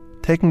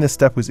 Taking this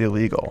step was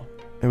illegal.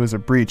 It was a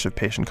breach of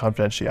patient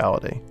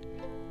confidentiality.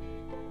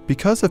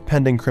 Because of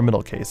pending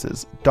criminal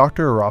cases,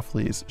 Dr.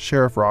 Arofales,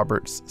 Sheriff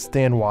Roberts,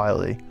 Stan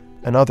Wiley,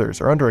 and others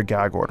are under a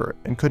gag order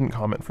and couldn't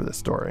comment for this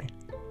story.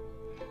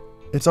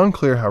 It's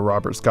unclear how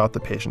Roberts got the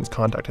patient's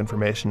contact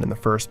information in the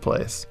first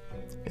place.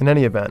 In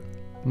any event,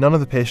 none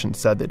of the patients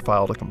said they'd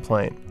filed a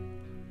complaint.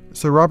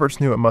 So Roberts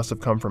knew it must have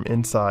come from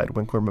inside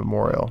Winkler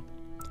Memorial.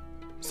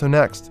 So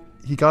next,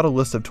 he got a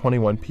list of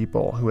 21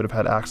 people who would have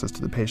had access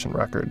to the patient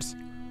records.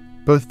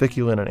 Both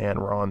Vicki Lynn and Ann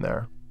were on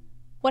there.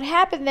 What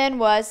happened then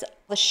was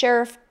the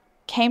sheriff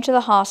came to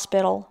the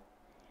hospital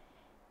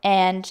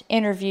and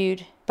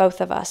interviewed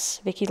both of us,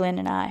 Vicki Lynn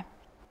and I.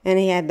 And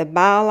he had the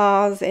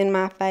bylaws in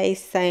my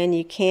face saying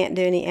you can't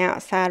do any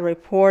outside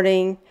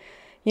reporting.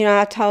 You know,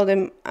 I told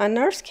him a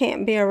nurse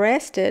can't be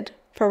arrested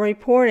for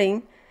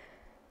reporting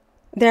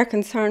their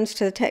concerns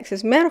to the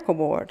Texas Medical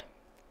Board.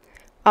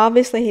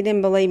 Obviously, he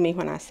didn't believe me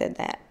when I said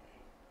that.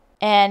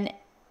 And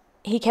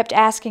he kept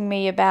asking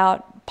me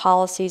about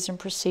policies and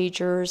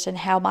procedures and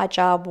how my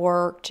job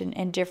worked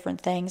and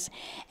different things.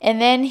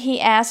 And then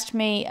he asked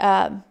me,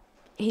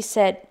 he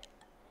said,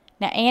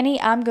 "Now,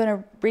 Annie, I'm going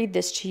to read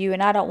this to you,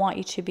 and I don't want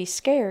you to be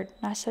scared."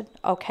 And I said,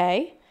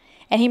 "Okay."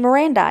 And he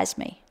Mirandized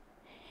me.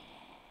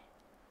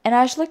 And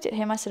I just looked at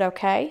him. I said,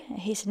 "Okay." And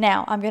he said,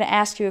 "Now, I'm going to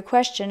ask you a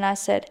question." And I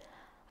said,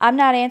 "I'm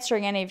not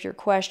answering any of your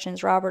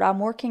questions, Robert. I'm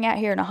working out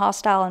here in a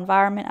hostile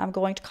environment. I'm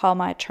going to call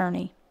my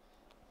attorney."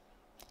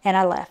 And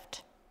I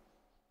left.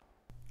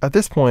 At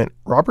this point,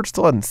 Roberts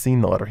still hadn't seen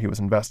the letter he was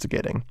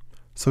investigating,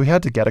 so he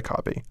had to get a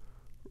copy.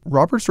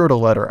 Roberts wrote a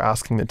letter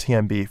asking the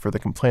TMB for the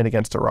complaint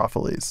against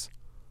Arofales,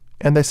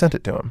 and they sent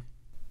it to him.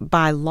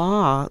 By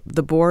law,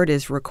 the board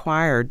is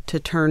required to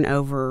turn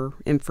over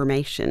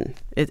information.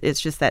 It's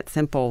just that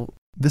simple.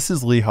 This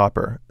is Lee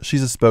Hopper.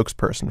 She's a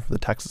spokesperson for the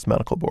Texas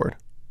Medical Board.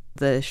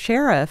 The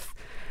sheriff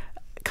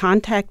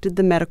contacted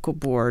the medical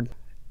board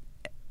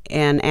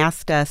and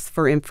asked us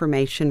for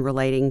information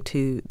relating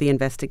to the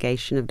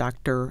investigation of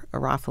Dr.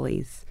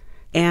 Arofales.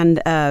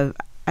 And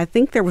I I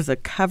think there was a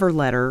cover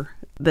letter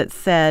that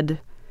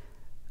said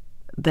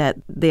that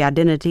the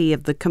identity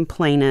of the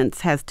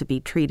complainants has to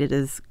be treated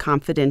as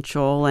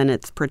confidential and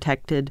it's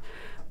protected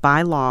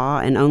by law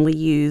and only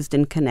used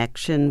in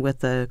connection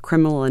with a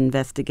criminal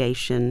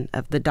investigation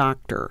of the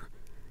doctor,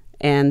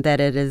 and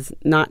that it is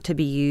not to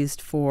be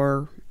used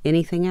for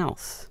anything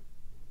else.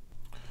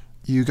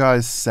 You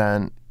guys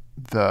sent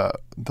the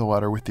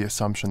letter with the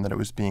assumption that it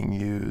was being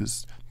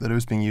used in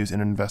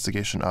an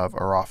investigation of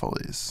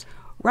Araphalese.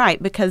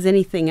 Right, because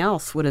anything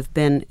else would have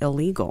been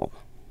illegal.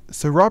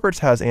 So Roberts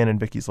has Ann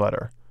and Vicky's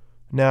letter.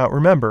 Now,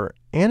 remember,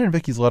 Ann and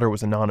Vicky's letter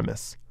was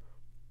anonymous,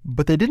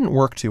 but they didn't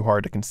work too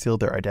hard to conceal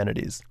their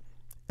identities.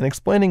 In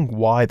explaining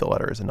why the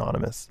letter is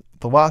anonymous,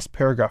 the last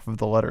paragraph of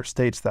the letter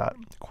states that,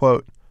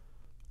 quote,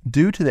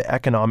 "Due to the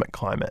economic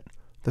climate,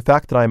 the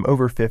fact that I am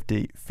over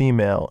 50,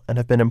 female, and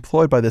have been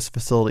employed by this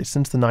facility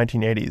since the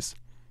 1980s,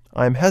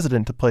 I am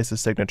hesitant to place a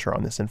signature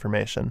on this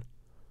information."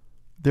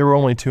 There were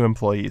only 2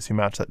 employees who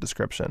matched that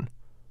description,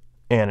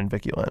 Ann and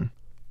Vicky Lynn.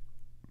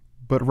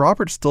 But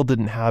Roberts still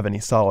didn't have any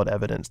solid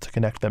evidence to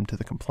connect them to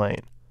the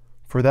complaint.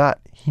 For that,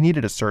 he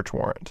needed a search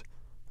warrant.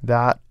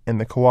 That and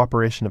the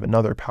cooperation of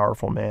another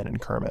powerful man in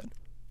Kermit,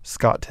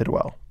 Scott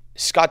Tidwell.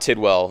 Scott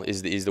Tidwell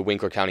is the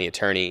Winkler County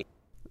attorney.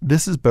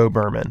 This is Bo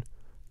Berman.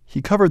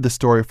 He covered the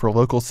story for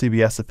local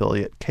CBS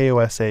affiliate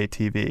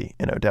KOSA-TV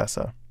in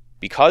Odessa.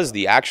 Because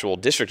the actual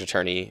district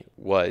attorney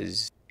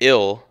was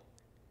ill,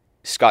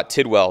 Scott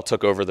Tidwell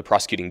took over the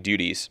prosecuting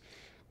duties,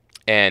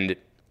 and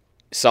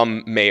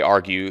some may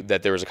argue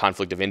that there was a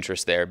conflict of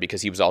interest there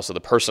because he was also the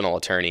personal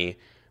attorney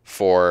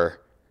for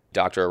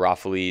Dr.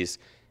 Araphalese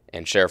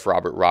and Sheriff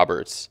Robert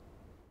Roberts.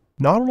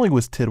 Not only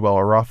was Tidwell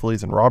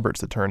Araphalese and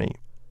Roberts' attorney,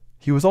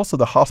 he was also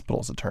the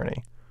hospital's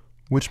attorney,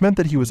 which meant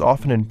that he was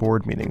often in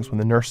board meetings when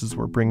the nurses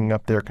were bringing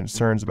up their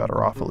concerns about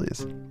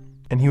Araphalese,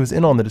 and he was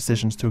in on the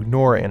decisions to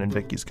ignore Ann and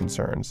Vicky's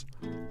concerns.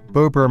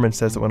 Bo Berman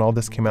says that when all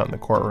this came out in the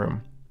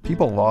courtroom,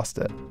 people lost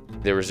it.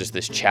 There was just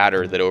this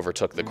chatter that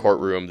overtook the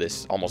courtroom,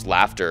 this almost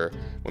laughter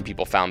when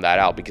people found that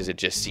out, because it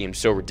just seemed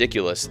so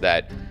ridiculous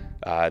that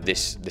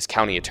this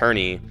county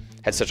attorney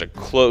had such a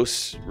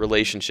close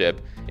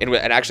relationship and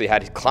actually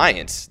had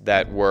clients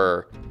that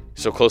were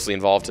so closely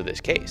involved to this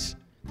case.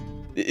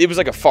 It was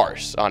like a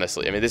farce,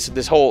 honestly. I mean,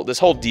 this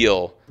whole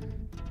deal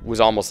was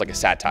almost like a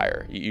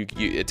satire. You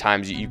at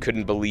times you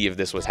couldn't believe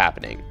this was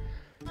happening.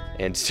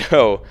 And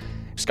so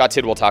Scott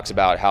Tidwell talks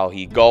about how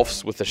he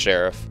golfs with the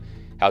sheriff,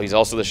 how he's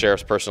also the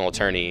sheriff's personal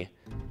attorney,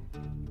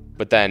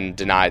 but then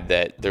denied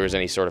that there was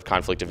any sort of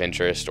conflict of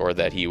interest or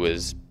that he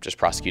was just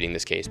prosecuting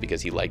this case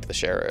because he liked the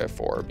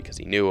sheriff or because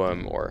he knew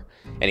him or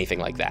anything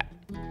like that.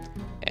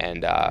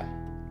 And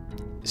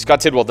Scott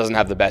Tidwell doesn't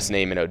have the best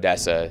name in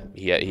Odessa.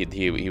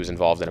 He was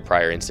involved in a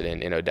prior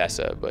incident in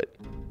Odessa, but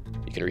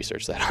you can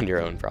research that on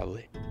your own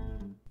probably.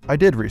 I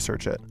did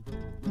research it.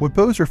 What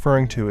Bo's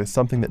referring to is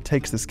something that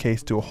takes this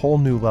case to a whole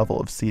new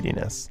level of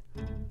seediness.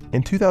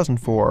 In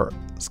 2004,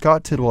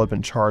 Scott Tidwell had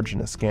been charged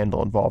in a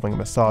scandal involving a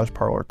massage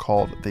parlor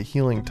called The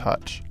Healing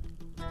Touch.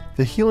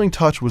 The Healing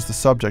Touch was the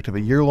subject of a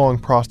year-long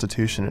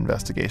prostitution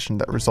investigation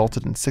that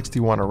resulted in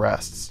 61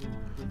 arrests.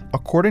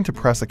 According to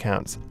press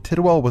accounts,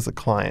 Tidwell was a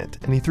client,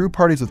 and he threw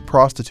parties with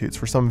prostitutes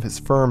for some of his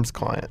firm's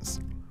clients.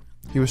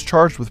 He was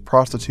charged with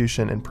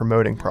prostitution and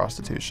promoting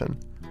prostitution.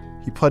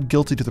 He pled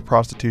guilty to the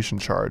prostitution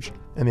charge,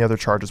 and the other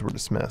charges were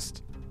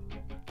dismissed.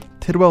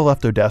 Tidwell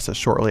left Odessa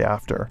shortly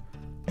after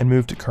and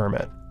moved to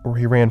Kermit, where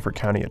he ran for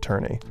county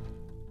attorney.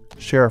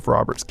 Sheriff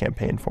Roberts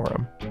campaigned for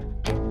him.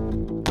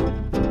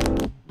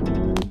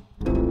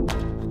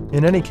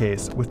 In any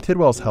case, with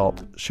Tidwell's help,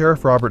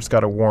 Sheriff Roberts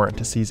got a warrant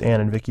to seize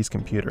Ann and Vicky's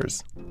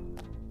computers.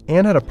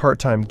 Ann had a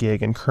part-time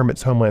gig in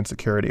Kermit's Homeland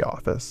Security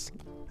office,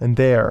 and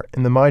there,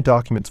 in the My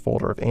Documents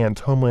folder of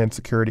Ann's Homeland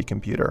Security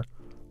computer,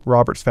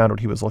 Roberts found what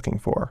he was looking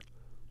for: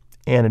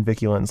 Ann and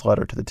Vicky Lynn's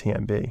letter to the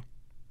TMB.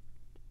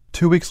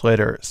 2 weeks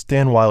later,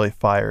 Stan Wiley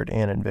fired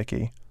Ann and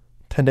Vicky.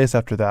 10 days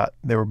after that,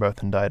 they were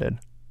both indicted.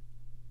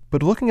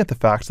 But looking at the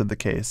facts of the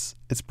case,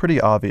 it's pretty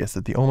obvious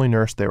that the only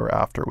nurse they were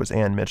after was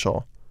Ann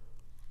Mitchell.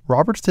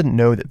 Roberts didn't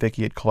know that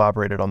Vicky had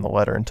collaborated on the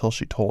letter until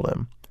she told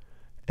him.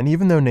 And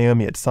even though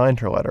Naomi had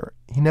signed her letter,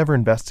 he never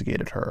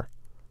investigated her.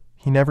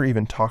 He never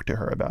even talked to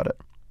her about it.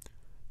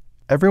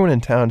 Everyone in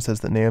town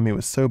says that Naomi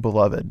was so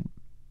beloved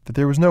that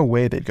there was no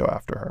way they'd go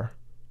after her.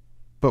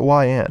 But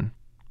why Ann?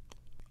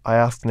 I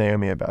asked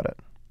Naomi about it.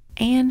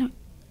 Ann,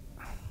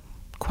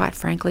 quite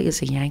frankly,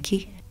 is a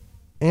Yankee.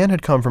 Ann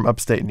had come from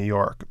upstate New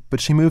York,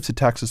 but she moved to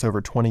Texas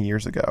over 20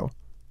 years ago.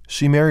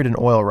 She married an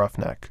oil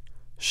roughneck.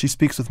 She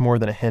speaks with more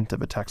than a hint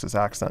of a Texas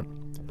accent.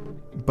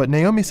 But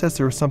Naomi says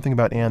there was something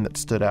about Ann that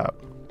stood out.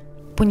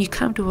 When you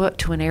come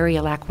to an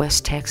area like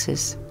West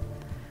Texas,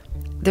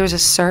 there's a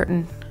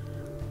certain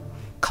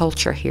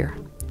culture here.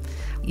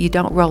 You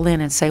don't roll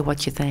in and say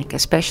what you think,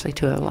 especially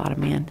to a lot of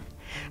men.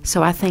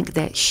 So I think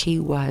that she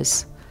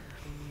was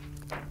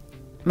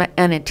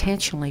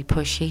unintentionally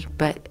pushy,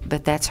 but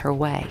that's her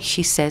way.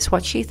 She says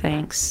what she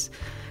thinks.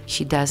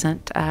 She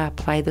doesn't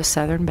play the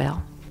Southern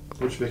belle.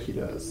 Which Vicky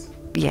does.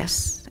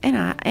 Yes, and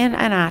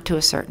I to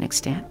a certain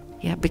extent.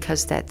 Yeah,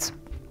 because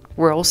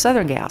we're old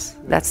Southern gals.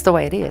 That's the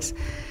way it is.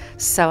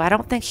 So I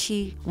don't think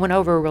she went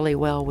over really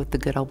well with the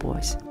good old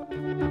boys.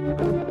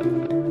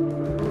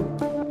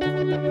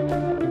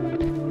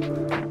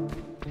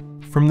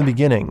 From the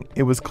beginning,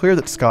 it was clear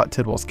that Scott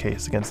Tidwell's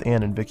case against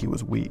Ann and Vicki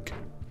was weak.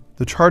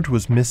 The charge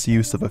was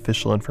misuse of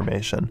official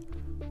information.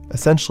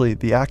 Essentially,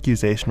 the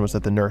accusation was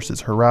that the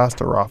nurses harassed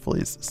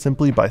Araphiles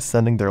simply by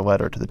sending their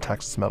letter to the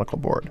Texas Medical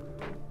Board.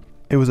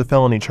 It was a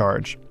felony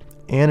charge.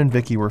 Ann and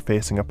Vicki were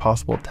facing a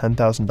possible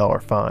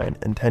 $10,000 fine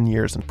and 10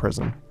 years in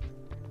prison.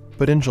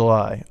 But in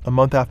July, a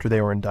month after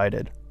they were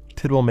indicted,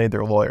 Tidwell made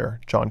their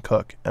lawyer, John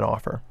Cook, an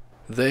offer.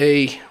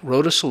 They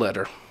wrote us a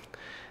letter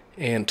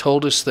and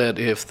told us that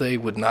if they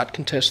would not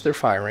contest their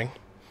firing,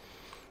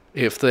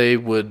 if they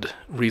would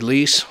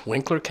release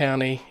Winkler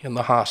County and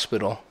the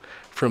hospital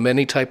from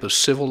any type of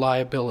civil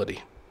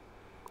liability,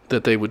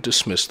 that they would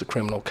dismiss the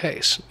criminal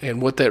case.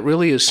 And what that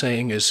really is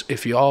saying is,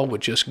 if y'all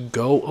would just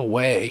go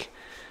away,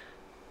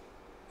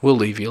 we'll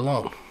leave you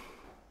alone.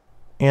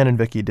 Ann and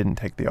Vicki didn't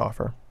take the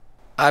offer.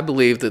 I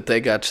believe that they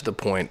got to the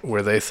point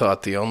where they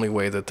thought the only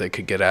way that they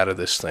could get out of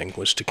this thing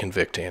was to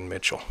convict Ann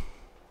Mitchell.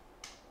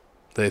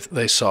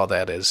 They saw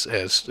that as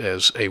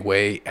a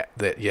way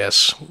that,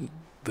 yes,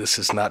 this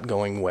is not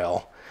going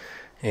well,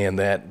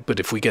 but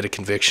if we get a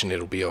conviction,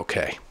 it'll be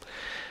okay.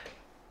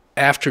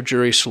 After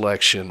jury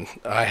selection,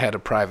 I had a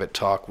private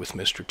talk with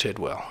Mr.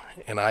 Tidwell,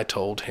 and I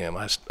told him,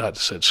 I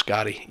said,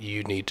 Scotty,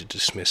 you need to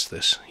dismiss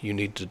this. You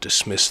need to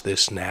dismiss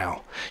this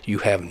now. You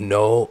have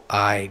no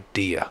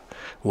idea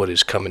what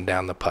is coming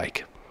down the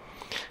pike.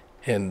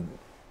 And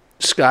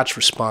Scott's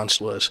response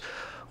was,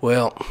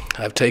 well,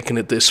 I've taken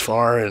it this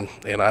far, and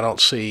I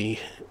don't see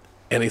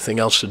anything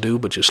else to do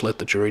but just let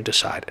the jury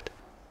decide it.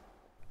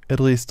 At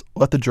least,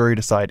 let the jury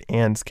decide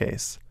Ann's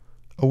case.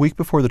 A week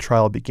before the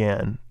trial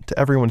began, to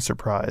everyone's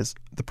surprise,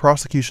 the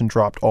prosecution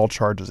dropped all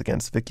charges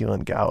against Vicki Lynn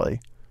Galley.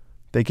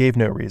 They gave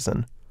no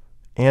reason.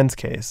 Ann's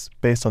case,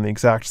 based on the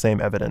exact same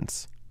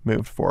evidence,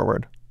 moved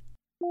forward.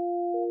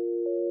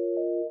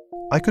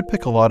 I could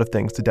pick a lot of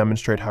things to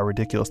demonstrate how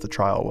ridiculous the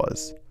trial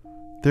was.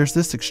 There's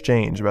this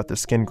exchange about the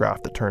skin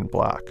graft that turned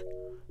black.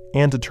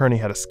 Ann's attorney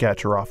had a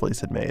sketch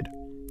Araphiles had made.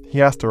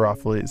 He asked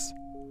Araphiles,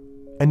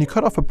 "And you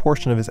cut off a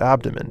portion of his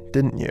abdomen,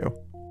 didn't you?"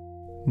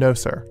 "No,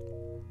 sir."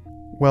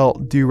 "Well,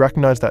 do you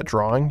recognize that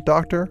drawing,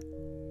 doctor?"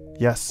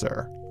 "Yes,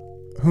 sir."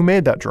 "Who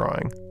made that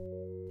drawing?"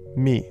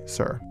 "Me,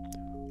 sir."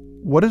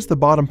 "What is the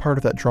bottom part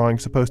of that drawing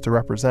supposed to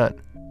represent?"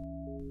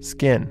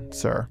 "Skin,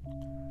 sir."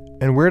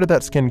 "And where did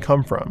that skin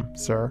come from,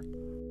 sir?"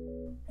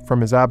 "From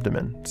his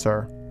abdomen,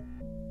 sir."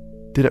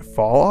 "Did it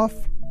fall off?"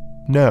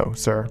 "No,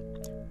 sir."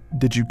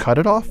 "Did you cut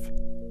it off?"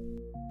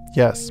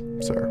 "Yes,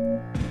 sir."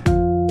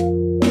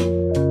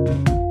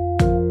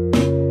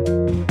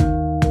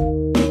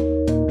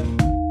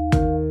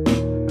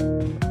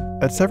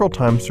 At several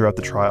times throughout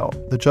the trial,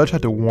 the judge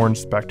had to warn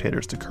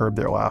spectators to curb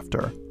their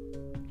laughter.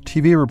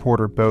 TV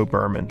reporter Bo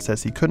Berman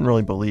says he couldn't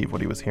really believe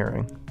what he was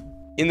hearing.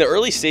 In the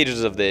early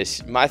stages of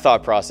this, my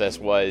thought process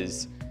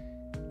was,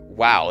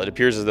 wow, it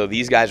appears as though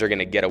these guys are going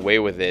to get away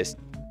with this.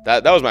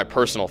 That was my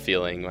personal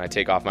feeling when I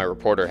take off my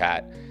reporter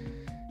hat,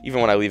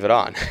 even when I leave it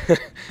on.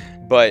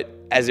 But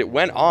as it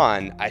went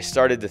on, I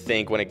started to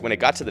think, when it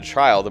got to the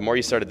trial, the more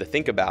you started to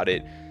think about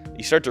it,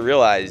 you start to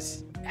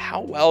realize,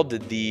 how well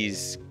did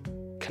these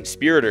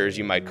conspirators,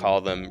 you might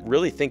call them,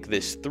 really think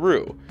this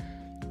through?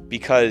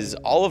 Because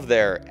all of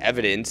their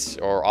evidence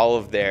or all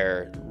of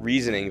their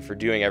reasoning for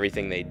doing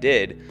everything they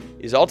did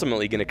is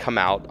ultimately going to come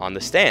out on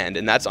the stand,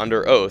 and that's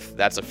under oath,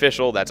 that's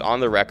official, that's on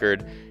the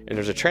record, and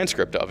there's a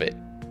transcript of it.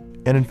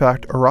 And in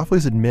fact,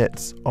 Araphiles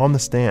admits, on the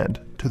stand,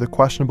 to the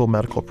questionable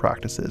medical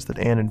practices that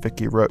Ann and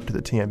Vicki wrote to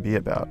the TMB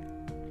about.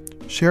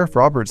 Sheriff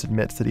Roberts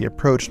admits that he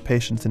approached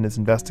patients in his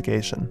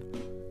investigation,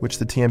 which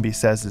the TMB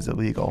says is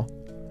illegal.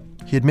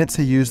 He admits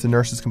he used the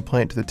nurse's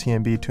complaint to the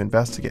TMB to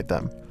investigate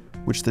them,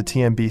 which the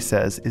TMB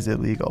says is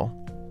illegal.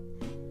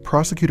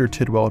 Prosecutor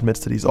Tidwell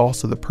admits that he's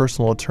also the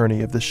personal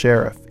attorney of the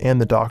sheriff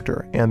and the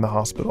doctor and the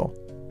hospital.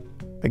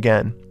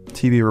 Again,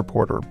 TV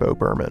reporter Bo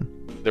Berman.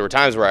 There were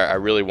times where I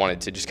really wanted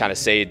to just kind of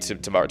say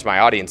to my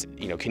audience,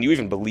 can you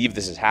even believe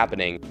this is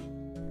happening?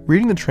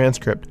 Reading the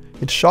transcript,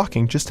 it's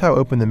shocking just how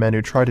open the men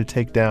who tried to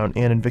take down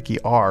Ann and Vicki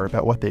are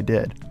about what they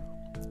did.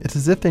 It's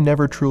as if they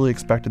never truly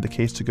expected the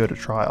case to go to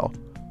trial,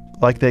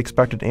 like they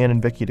expected Ann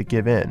and Vicki to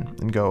give in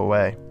and go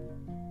away.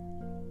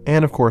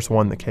 Ann, of course,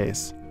 won the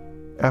case,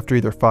 after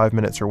either 5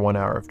 minutes or 1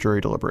 hour of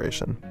jury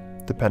deliberation,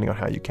 depending on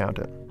how you count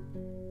it.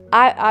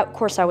 Of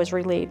course, I was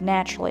relieved,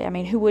 naturally. I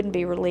mean, who wouldn't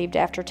be relieved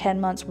after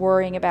 10 months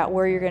worrying about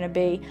where you're going to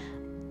be?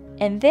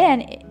 And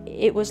then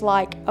it was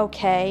like,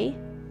 okay,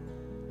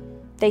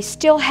 they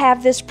still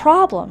have this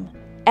problem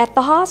at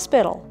the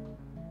hospital.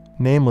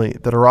 Namely,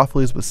 that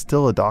Araphiles was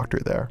still a doctor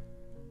there.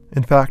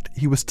 In fact,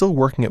 he was still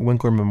working at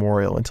Winkler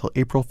Memorial until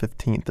April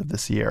 15th of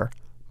this year,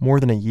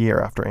 more than a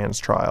year after Ann's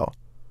trial.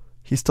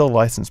 He's still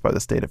licensed by the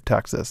state of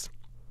Texas.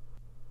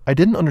 I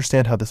didn't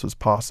understand how this was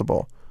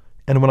possible,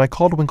 and when I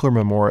called Winkler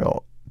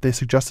Memorial, they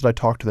suggested I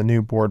talk to the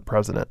new board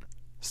president,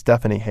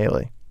 Stephanie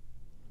Haley.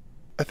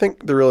 I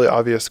think the really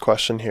obvious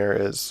question here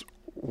is,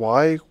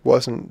 why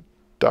wasn't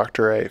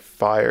Dr. A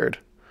fired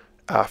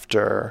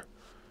after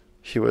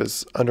he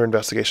was under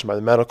investigation by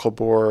the medical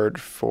board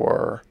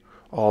for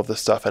all of this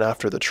stuff and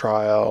after the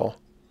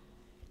trial?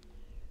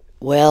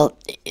 Well,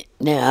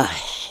 now,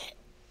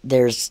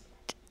 there's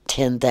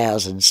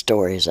 10,000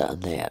 stories on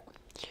that.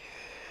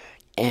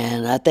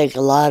 And I think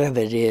a lot of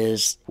it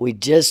is we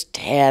just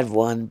had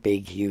one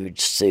big, huge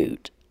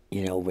suit,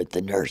 with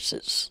the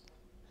nurses.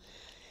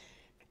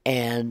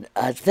 And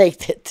I think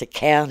that the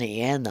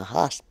county and the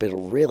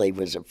hospital really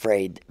was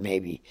afraid that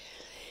maybe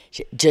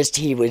just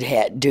he would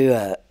do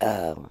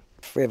a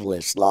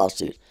frivolous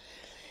lawsuit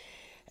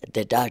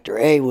that Dr.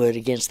 A would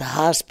against the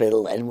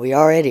hospital, and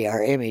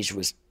our image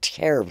was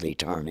terribly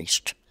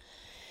tarnished.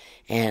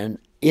 And,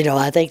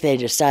 I think they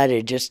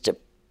decided just to,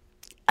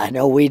 I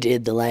know we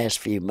did the last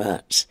few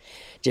months,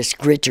 just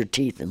grit your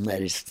teeth and let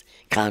his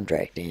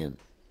contract in.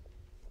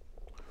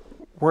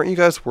 Weren't you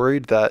guys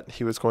worried that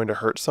he was going to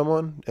hurt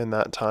someone in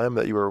that time,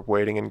 that you were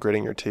waiting and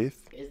gritting your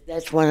teeth?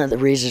 That's one of the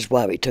reasons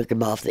why we took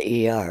him off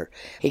the ER.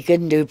 He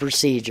couldn't do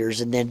procedures,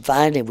 and then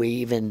finally we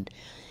even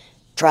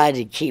tried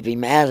to keep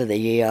him out of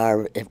the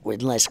ER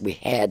unless we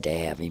had to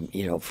have him,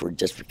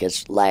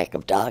 because lack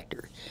of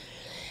doctor.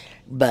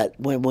 But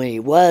when he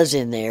was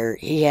in there,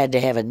 he had to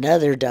have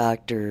another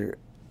doctor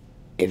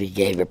if he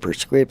gave a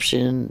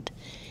prescription.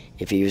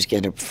 If he was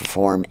going to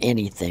perform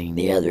anything,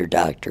 the other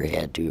doctor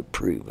had to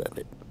approve of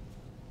it.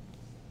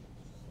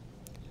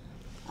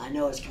 I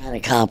know it's kind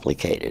of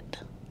complicated.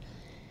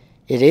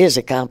 It is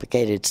a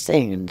complicated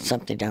thing, and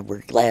something that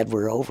we're glad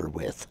we're over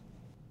with.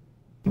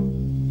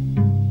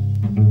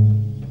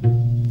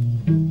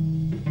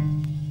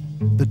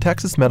 The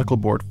Texas Medical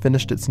Board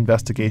finished its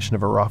investigation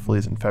of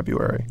Arofales in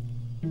February.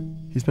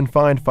 He's been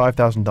fined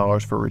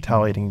 $5,000 for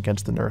retaliating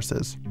against the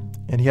nurses,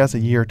 and he has a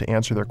year to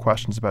answer their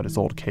questions about his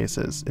old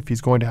cases if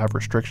he's going to have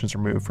restrictions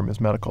removed from his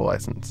medical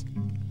license.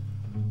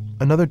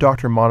 Another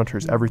doctor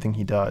monitors everything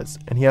he does,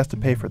 and he has to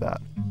pay for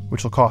that,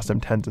 which will cost him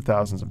tens of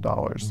thousands of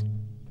dollars.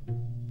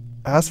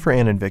 As for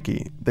Ann and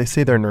Vicky, they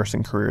say their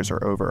nursing careers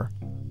are over,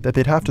 that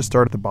they'd have to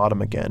start at the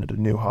bottom again at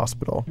a new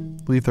hospital,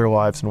 leave their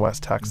lives in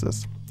West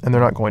Texas, and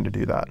they're not going to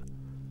do that.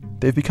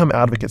 They've become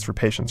advocates for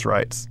patients'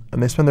 rights,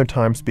 and they spend their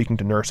time speaking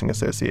to nursing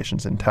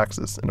associations in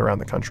Texas and around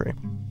the country.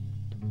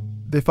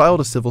 They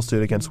filed a civil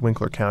suit against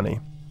Winkler County.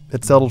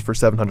 It settled for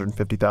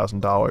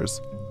 $750,000.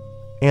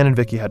 Ann and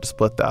Vicky had to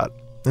split that,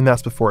 and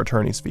that's before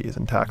attorney's fees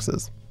and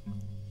taxes.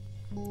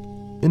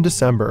 In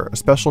December, a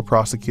special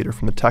prosecutor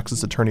from the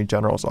Texas Attorney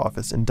General's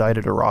office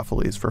indicted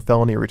Arofales for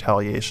felony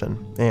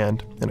retaliation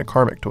and, in a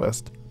karmic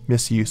twist,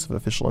 misuse of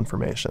official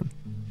information,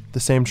 the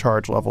same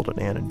charge leveled at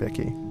Ann and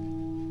Vicky.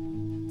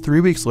 3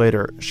 weeks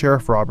later,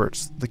 Sheriff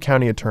Roberts, the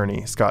county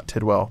attorney, Scott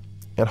Tidwell,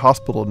 and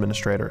hospital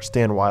administrator,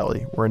 Stan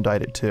Wiley, were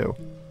indicted too,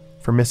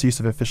 for misuse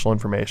of official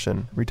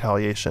information,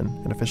 retaliation,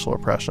 and official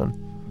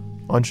oppression.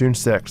 On June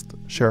 6th,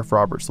 Sheriff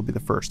Roberts will be the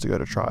first to go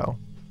to trial.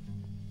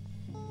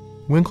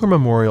 Winkler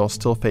Memorial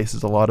still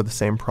faces a lot of the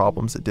same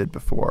problems it did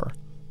before.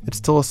 It's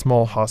still a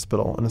small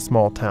hospital in a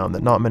small town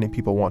that not many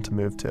people want to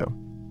move to.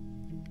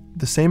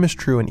 The same is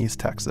true in East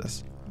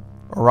Texas.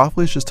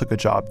 Arofales just took a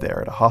job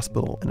there at a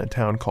hospital in a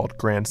town called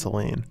Grand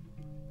Saline.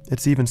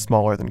 It's even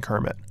smaller than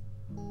Kermit.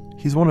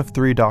 He's one of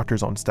 3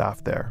 doctors on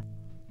staff there.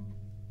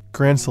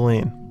 Grand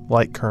Saline,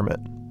 like Kermit,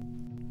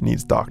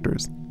 needs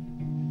doctors.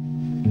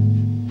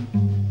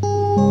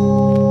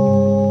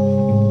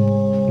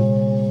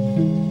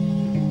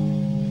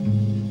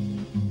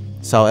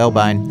 Saul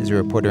Elbine is a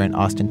reporter in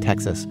Austin,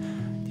 Texas.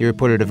 He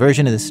reported a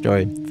version of this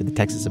story for the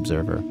Texas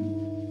Observer.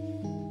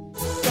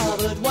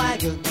 Covered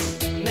wagon,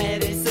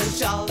 medicine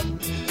shop.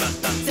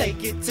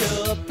 Take it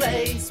to a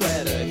place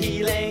where the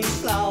healing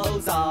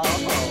flows. Oh,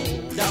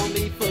 don't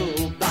be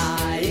fooled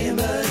by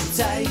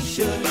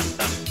imitation.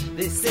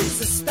 This is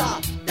the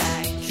stuff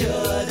that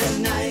cured a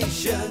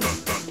nation.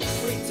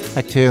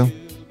 Act 2,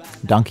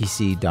 Donkey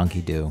See,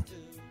 Donkey Do.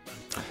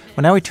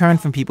 Well, now we turn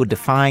from people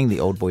defying the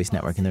Old Boys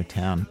Network in their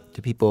town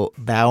to people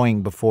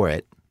bowing before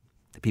it.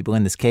 The people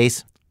in this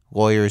case,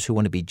 lawyers who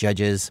want to be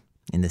judges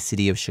in the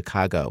city of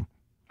Chicago.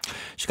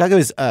 Chicago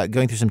is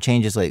going through some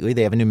changes lately.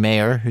 They have a new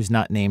mayor who's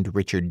not named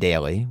Richard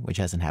Daley, which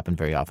hasn't happened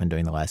very often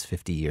during the last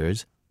 50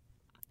 years.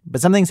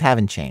 But some things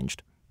haven't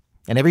changed.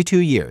 And every 2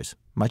 years,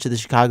 much of the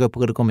Chicago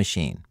political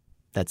machine,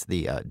 that's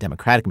the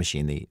Democratic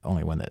machine, the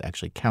only one that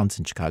actually counts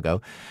in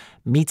Chicago,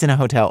 meets in a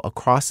hotel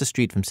across the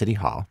street from City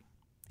Hall.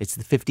 It's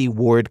the 50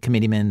 ward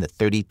committeemen, the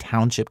 30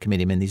 township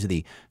committeemen. These are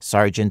the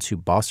sergeants who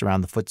boss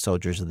around the foot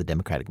soldiers of the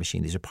Democratic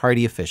machine. These are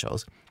party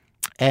officials.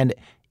 And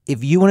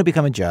if you want to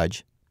become a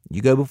judge,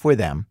 you go before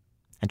them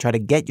and try to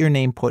get your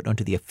name put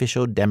onto the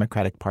official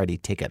Democratic Party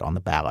ticket on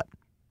the ballot,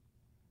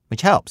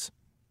 which helps.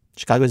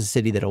 Chicago is a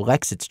city that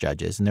elects its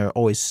judges, and there are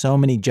always so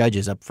many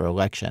judges up for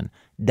election,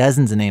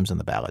 dozens of names on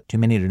the ballot, too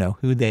many to know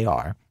who they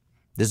are.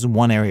 This is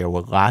one area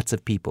where lots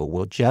of people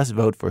will just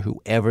vote for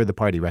whoever the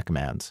party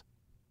recommends.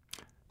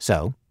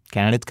 So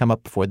candidates come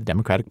up before the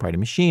Democratic Party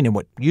machine in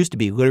what used to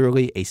be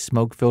literally a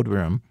smoke-filled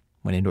room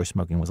when indoor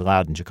smoking was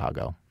allowed in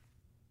Chicago.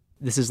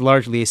 This is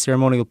largely a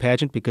ceremonial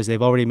pageant because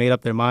they've already made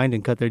up their mind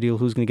and cut their deal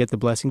who's going to get the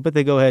blessing, but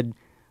they go ahead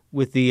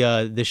with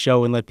the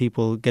show and let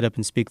people get up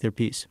and speak their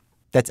piece.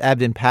 That's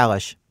Abdin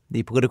Palish,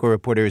 the political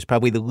reporter who's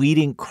probably the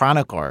leading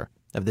chronicler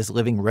of this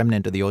living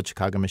remnant of the old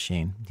Chicago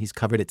machine. He's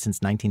covered it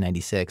since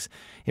 1996,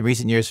 in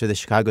recent years for the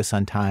Chicago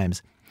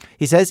Sun-Times.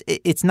 He says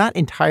it's not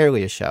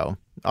entirely a show.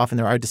 Often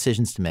there are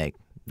decisions to make.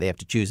 They have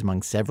to choose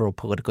among several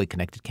politically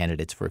connected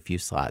candidates for a few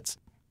slots.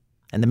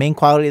 And the main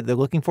quality that they're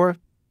looking for?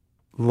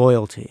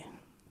 Loyalty.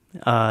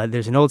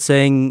 There's an old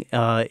saying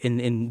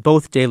in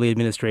both Daley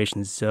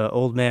administrations,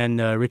 old man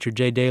Richard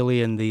J.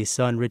 Daley and the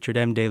son Richard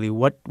M. Daley,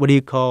 what do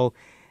you call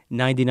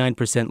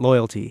 99%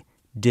 loyalty?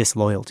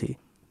 Disloyalty.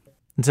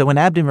 And so when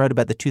Abdin wrote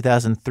about the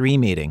 2003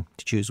 meeting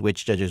to choose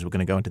which judges were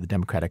going to go into the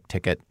Democratic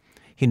ticket,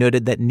 he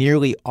noted that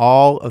nearly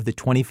all of the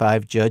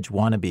 25 judge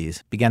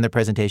wannabes began their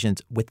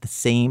presentations with the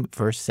same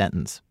first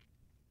sentence.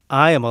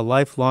 I am a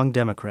lifelong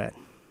Democrat.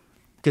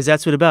 Because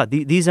that's what about.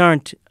 These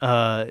aren't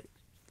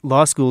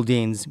law school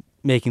deans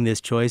making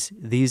this choice.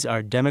 These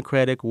are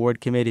Democratic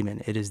ward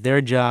committeemen. It is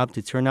their job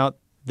to turn out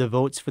the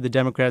votes for the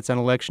Democrats on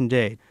Election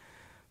Day.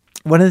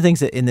 One of the things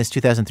that in this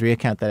 2003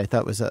 account that I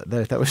thought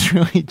was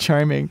really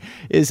charming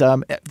is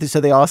so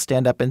they all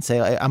stand up and say,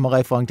 "I'm a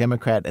lifelong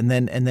Democrat," and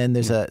then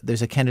there's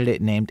a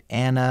candidate named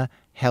Anna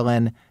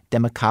Helen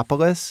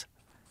Demokopoulos.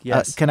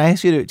 Yes. Can I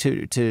ask you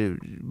to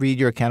read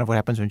your account of what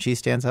happens when she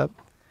stands up?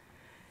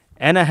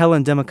 Anna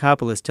Helen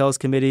Demokopoulos tells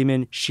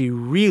committeemen she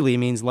really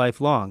means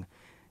lifelong.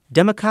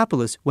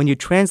 Demokopoulos, when you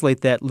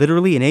translate that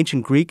literally in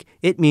ancient Greek,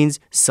 it means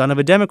son of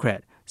a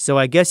Democrat. So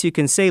I guess you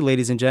can say,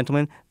 ladies and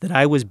gentlemen, that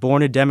I was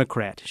born a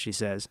Democrat, she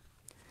says.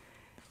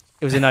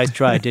 It was a nice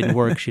try. It didn't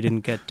work. She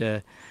didn't get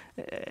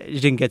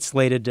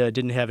slated,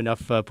 didn't have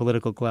enough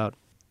political clout.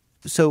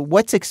 So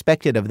what's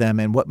expected of them,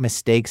 and what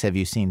mistakes have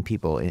you seen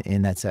people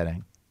in that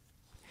setting?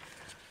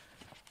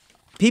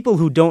 People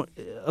who don't,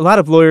 a lot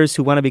of lawyers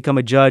who want to become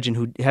a judge and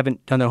who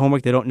haven't done their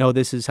homework, they don't know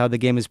this is how the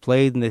game is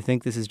played, and they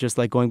think this is just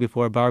like going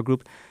before a bar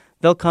group.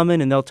 They'll come in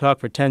and they'll talk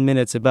for 10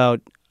 minutes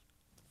about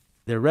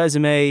their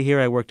resume. Here,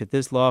 I worked at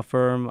this law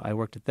firm. I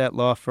worked at that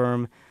law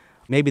firm.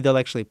 Maybe they'll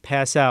actually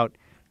pass out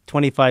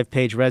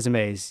 25-page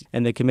resumes,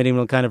 and the committee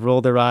will kind of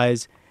roll their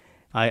eyes.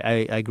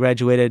 I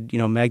graduated,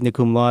 magna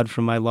cum laude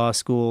from my law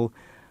school.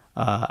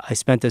 I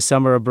spent a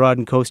summer abroad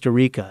in Costa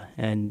Rica,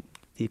 and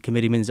the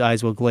committeeman's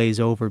eyes will glaze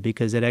over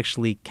because it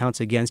actually counts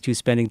against you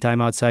spending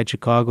time outside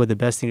Chicago. The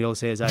best thing you'll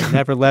say is, I've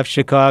never left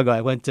Chicago.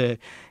 I went to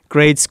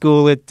grade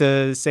school at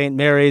St.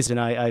 Mary's, and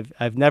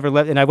I've never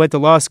left, and I went to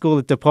law school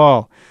at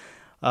DePaul.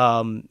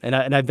 And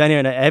I've been here,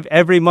 and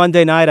every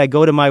Monday night I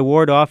go to my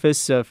ward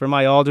office for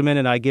my alderman,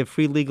 and I give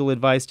free legal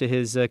advice to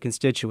his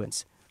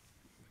constituents.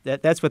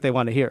 That's what they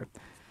want to hear.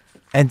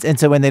 And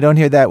so when they don't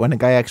hear that, when a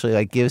guy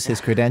actually gives his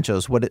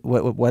credentials,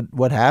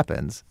 what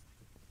happens?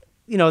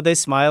 They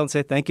smile and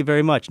say, "Thank you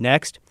very much.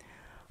 Next."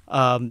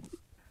 And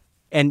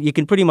you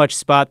can pretty much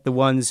spot the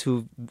ones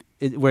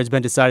where it's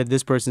been decided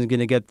this person is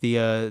going to get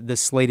the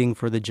slating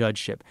for the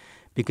judgeship,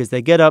 because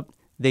they get up.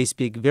 They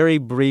speak very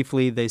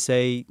briefly. They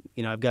say,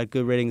 I've got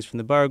good ratings from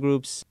the bar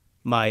groups.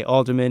 My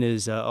alderman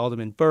is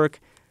Alderman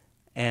Burke,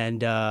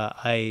 and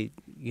I,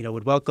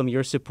 would welcome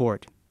your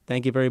support.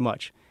 Thank you very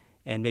much.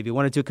 And maybe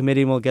one or two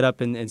committeemen will get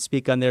up and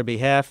speak on their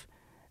behalf,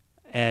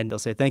 and they'll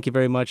say, "Thank you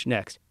very much.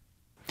 Next."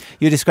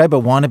 You describe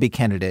a wannabe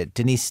candidate,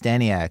 Denise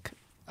Staniak,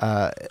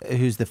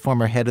 who's the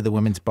former head of the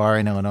Women's Bar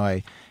in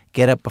Illinois,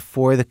 get up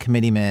before the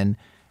committeemen.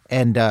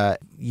 And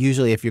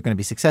usually if you're going to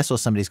be successful,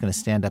 somebody's going to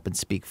stand up and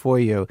speak for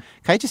you.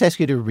 Can I just ask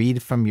you to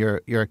read from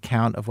your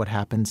account of what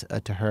happens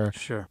to her?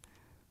 Sure.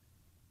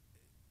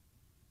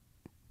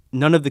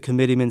 None of the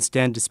committeemen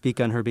stand to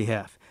speak on her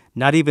behalf,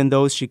 not even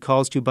those she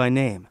calls to by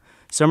name.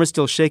 Some are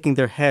still shaking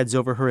their heads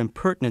over her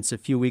impertinence a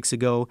few weeks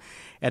ago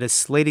at a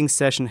slating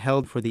session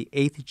held for the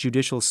 8th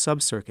Judicial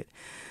Subcircuit.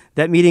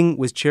 That meeting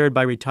was chaired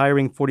by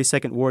retiring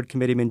 42nd Ward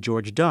Committeeman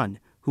George Dunn,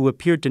 who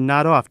appeared to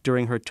nod off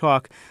during her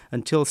talk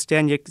until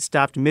Staniak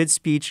stopped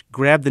mid-speech,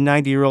 grabbed the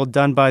 90-year-old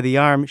Dunn by the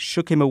arm,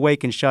 shook him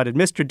awake, and shouted,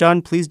 "Mr.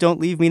 Dunn, please don't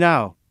leave me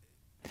now."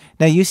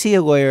 Now, you see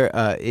a lawyer,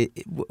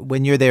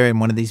 when you're there in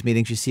one of these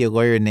meetings, you see a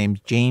lawyer named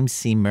James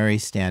C. Murray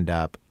stand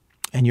up,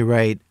 and you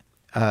write,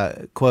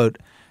 quote,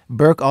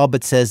 "Burke all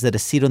but says that a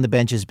seat on the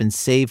bench has been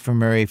saved for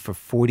Murray for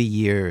 40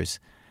 years.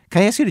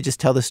 Can I ask you to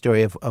just tell the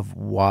story of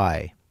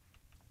why?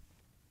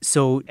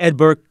 So Ed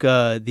Burke,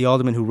 the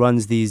alderman who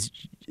runs the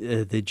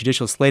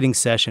judicial slating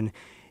session,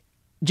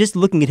 just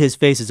looking at his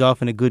face is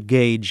often a good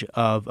gauge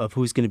of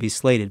who's going to be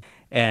slated.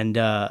 And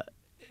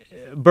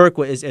Burke,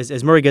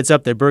 as Murray gets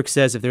up there, Burke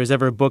says if there was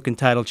ever a book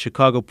entitled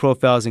Chicago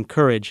Profiles in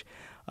Courage,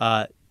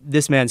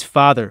 this man's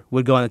father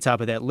would go on the top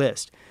of that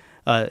list.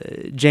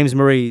 James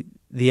Murray,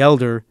 the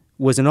elder,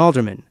 was an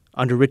alderman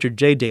under Richard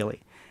J.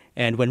 Daley.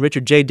 And when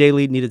Richard J.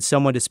 Daley needed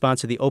someone to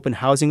sponsor the open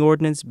housing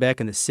ordinance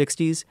back in the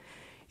 60s,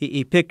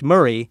 he picked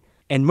Murray,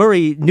 and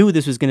Murray knew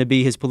this was going to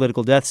be his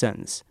political death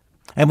sentence.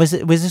 And was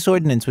this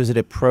ordinance, was it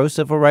a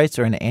pro-civil rights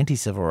or an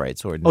anti-civil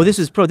rights ordinance? Oh, this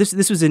was pro.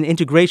 This was an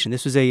integration.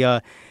 This was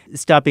a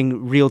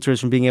stopping realtors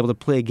from being able to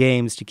play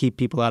games to keep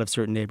people out of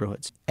certain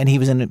neighborhoods. And he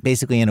was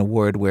basically in a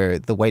ward where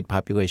the white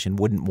population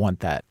wouldn't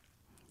want that.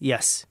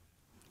 Yes.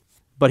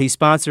 But he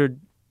sponsored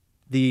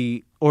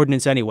the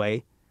ordinance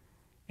anyway,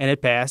 and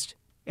it passed,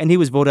 and he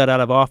was voted out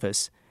of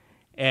office.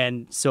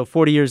 And so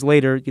 40 years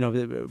later,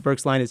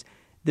 Burke's line is,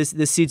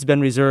 this seat's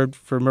been reserved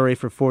for Murray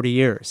for 40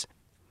 years.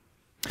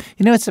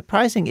 It's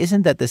surprising,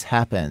 isn't that this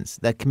happens,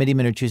 that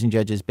committeemen are choosing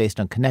judges based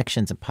on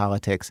connections and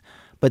politics,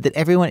 but that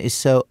everyone is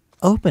so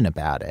open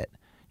about it.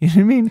 You know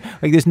what I mean?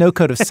 Like, there's no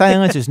code of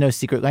silence, there's no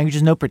secret language,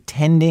 there's no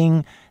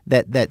pretending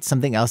that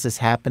something else is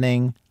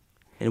happening.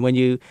 And when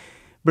you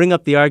bring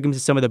up the arguments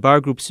that some of the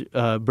bar groups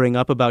bring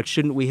up about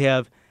shouldn't we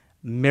have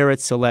merit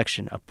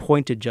selection,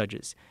 appointed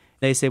judges,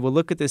 they say, well,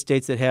 look at the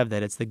states that have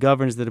that. It's the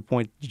governors that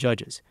appoint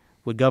judges.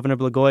 Would Governor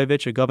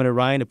Blagojevich or Governor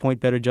Ryan appoint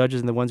better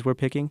judges than the ones we're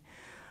picking?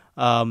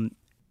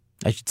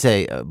 I should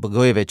say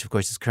Blagojevich, of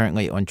course, is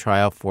currently on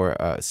trial for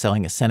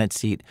selling a Senate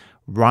seat.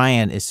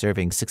 Ryan is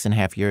serving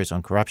 6.5 years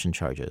on corruption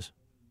charges.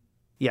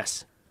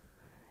 Yes.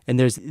 And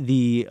there's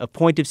the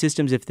appointive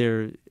systems. If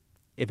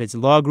it's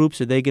law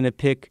groups, are they going to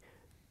pick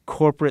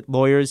corporate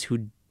lawyers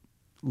who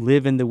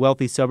live in the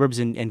wealthy suburbs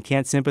and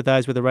can't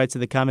sympathize with the rights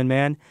of the common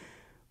man?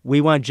 We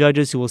want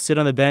judges who will sit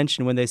on the bench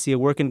and when they see a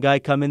working guy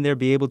come in there,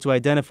 be able to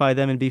identify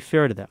them and be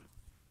fair to them.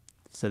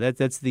 So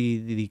that's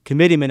the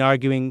committeemen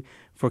arguing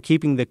for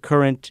keeping the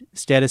current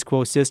status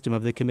quo system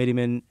of the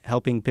committeemen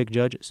helping pick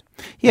judges.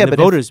 Yeah, and the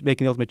but voters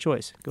making the ultimate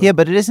choice.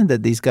 But it isn't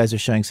that these guys are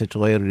showing such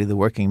loyalty to the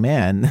working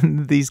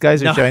man. These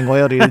guys are showing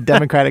loyalty to the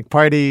Democratic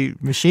Party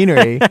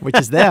machinery, which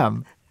is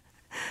them.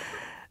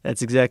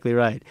 That's exactly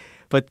right.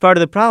 But part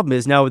of the problem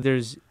is now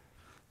there's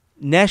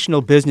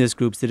national business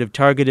groups that have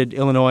targeted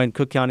Illinois and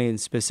Cook County in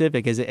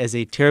specific as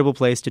a terrible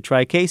place to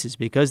try cases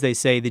because they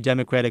say the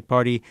Democratic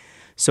Party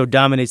so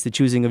dominates the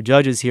choosing of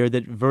judges here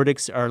that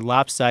verdicts are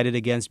lopsided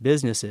against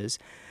businesses.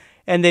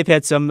 And they've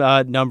had some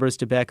numbers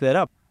to back that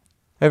up.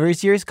 Over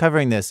his years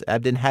covering this,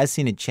 Abdin has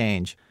seen it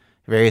change.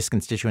 Various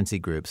constituency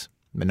groups,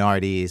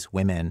 minorities,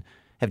 women,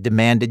 have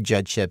demanded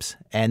judgeships,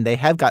 and they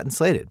have gotten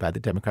slated by the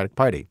Democratic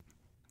Party.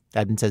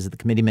 Abdin says that the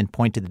committeemen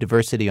point to the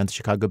diversity on the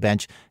Chicago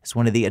bench as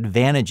one of the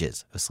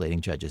advantages of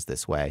slating judges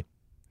this way.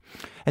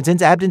 And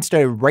since Abdin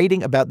started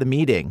writing about the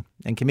meeting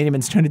and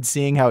committeemen started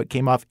seeing how it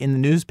came off in the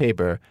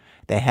newspaper,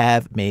 they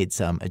have made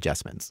some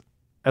adjustments.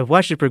 I've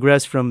watched it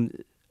progress from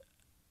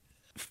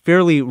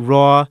fairly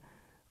raw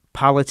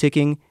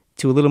politicking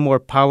to a little more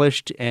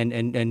polished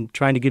and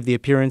trying to give the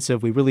appearance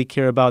of we really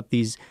care about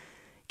these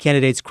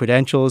candidates'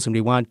 credentials and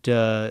we want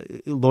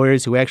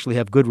lawyers who actually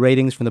have good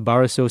ratings from the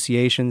bar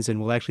associations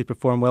and will actually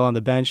perform well on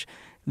the bench.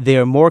 They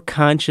are more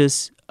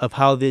conscious of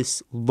how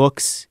this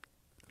looks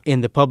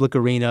in the public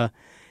arena,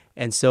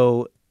 and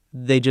so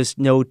they just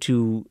know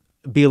to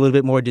be a little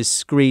bit more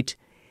discreet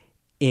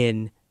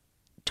in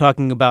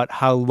talking about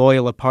how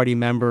loyal a party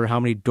member, how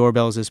many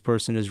doorbells this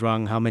person has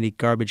rung, how many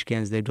garbage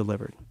cans they've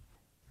delivered.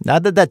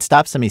 Not that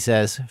stops them, he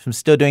says, from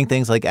still doing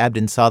things like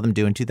Abdin saw them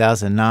do in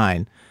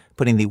 2009,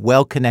 putting the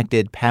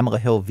well-connected Pamela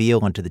Hill Veal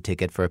onto the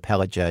ticket for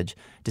appellate judge,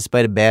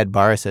 despite a bad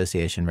bar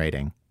association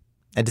rating,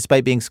 and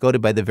despite being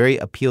scolded by the very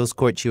appeals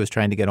court she was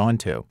trying to get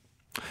onto.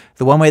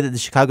 The one way that the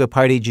Chicago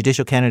Party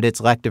judicial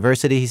candidates lack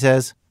diversity, he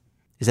says,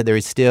 is that there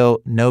is still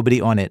nobody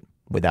on it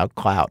without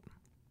clout.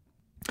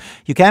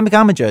 You can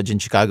become a judge in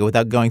Chicago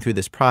without going through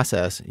this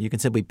process. You can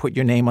simply put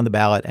your name on the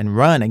ballot and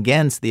run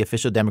against the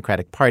official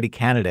Democratic Party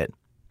candidate.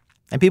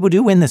 And people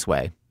do win this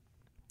way,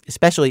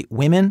 especially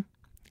women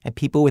and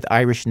people with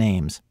Irish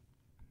names.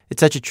 It's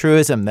such a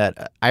truism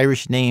that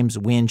Irish names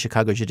win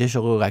Chicago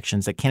judicial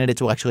elections that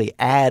candidates will actually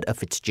add a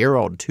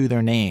Fitzgerald to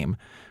their name,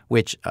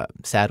 which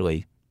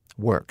sadly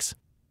works.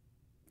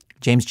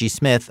 James G.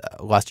 Smith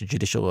lost a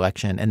judicial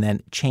election and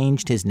then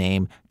changed his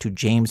name to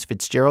James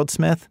Fitzgerald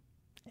Smith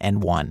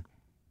and won.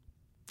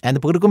 And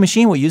the political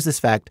machine will use this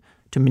fact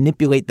to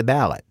manipulate the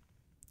ballot,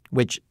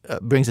 which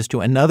brings us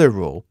to another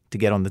rule to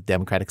get on the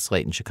Democratic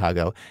slate in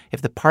Chicago.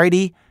 If the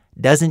party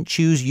doesn't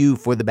choose you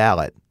for the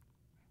ballot,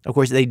 of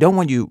course, they don't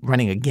want you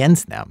running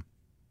against them,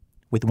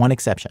 with one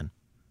exception.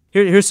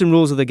 Here's some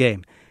rules of the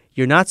game.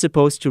 You're not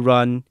supposed to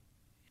run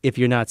if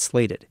you're not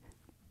slated,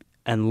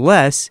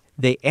 unless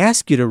they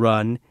ask you to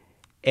run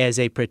as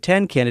a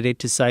pretend candidate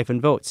to siphon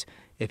votes.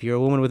 If you're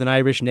a woman with an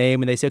Irish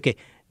name and they say, okay,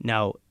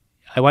 now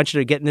I want you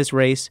to get in this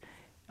race,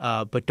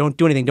 but don't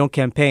do anything, don't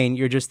campaign.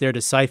 You're just there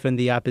to siphon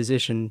the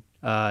opposition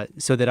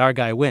so that our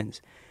guy wins.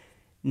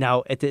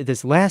 Now, at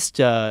this last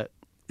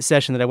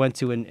session that I went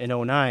to in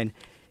 2009,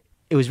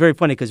 it was very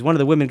funny because one of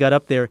the women got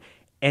up there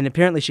and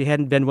apparently she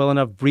hadn't been well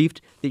enough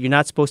briefed that you're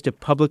not supposed to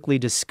publicly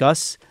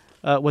discuss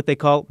what they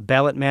call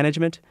ballot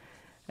management.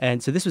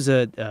 And so this was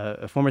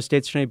a former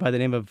state's attorney by the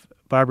name of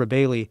Barbara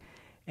Bailey.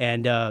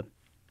 And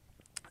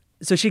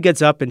so she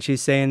gets up and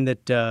she's saying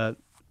that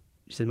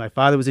she said, my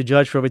father was a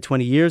judge for over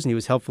 20 years and he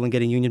was helpful in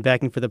getting union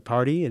backing for the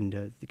party.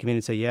 And the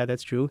community said, yeah,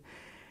 that's true.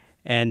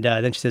 And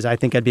then she says, I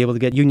think I'd be able to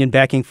get union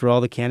backing for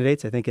all the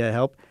candidates. I think that'd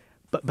help.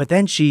 But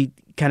then she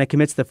kind of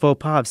commits the faux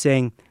pas of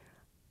saying,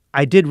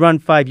 I did run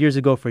 5 years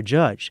ago for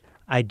judge.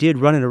 I did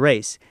run in a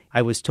race.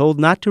 I was told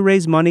not to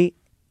raise money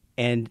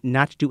and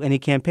not to do any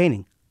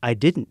campaigning. I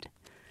didn't.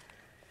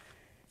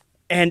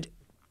 And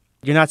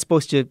you're not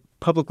supposed to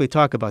publicly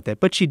talk about that,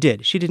 but she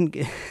did. She didn't.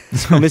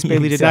 So Miss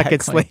Bailey did not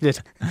get slated.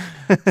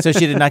 So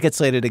she did not get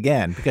slated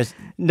again because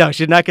no,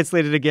 she did not get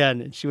slated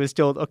again. She was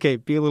told, okay,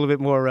 be a little bit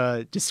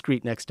more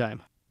discreet next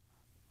time.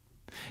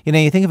 You know,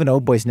 you think of an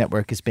Old Boys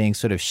Network as being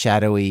sort of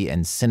shadowy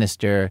and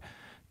sinister,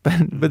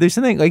 but there's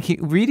something like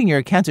reading your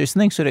accounts. There's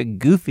something sort of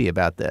goofy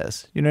about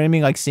this. You know what I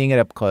mean? Like seeing it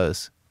up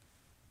close.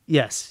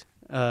 Yes,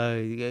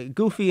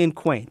 goofy and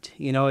quaint.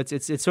 You know,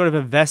 it's sort of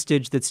a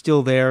vestige that's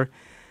still there.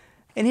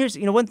 And here's,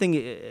 one thing,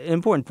 an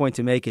important point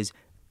to make is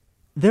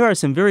there are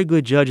some very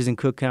good judges in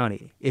Cook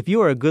County. If you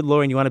are a good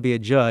lawyer and you want to be a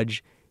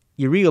judge,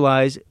 you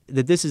realize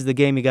that this is the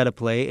game you got to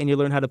play, and you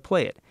learn how to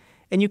play it.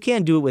 And you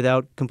can't do it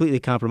without completely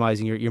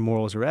compromising your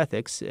morals or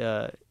ethics.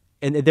 And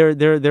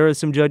there are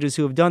some judges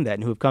who have done that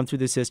and who have come through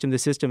the system. The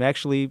system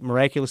actually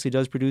miraculously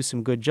does produce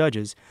some good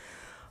judges.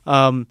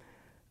 But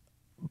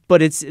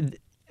it's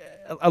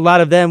a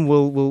lot of them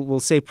will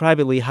say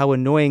privately how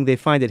annoying they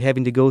find it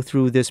having to go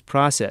through this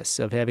process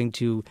of having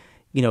to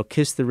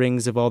kiss the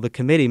rings of all the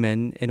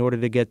committeemen in order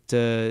to get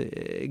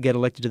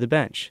elected to the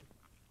bench.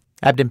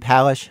 Abdin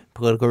Palish,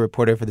 political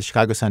reporter for the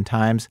Chicago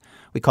Sun-Times.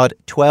 We called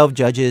 12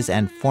 judges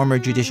and former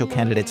judicial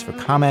candidates for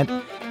comment.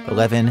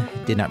 11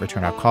 did not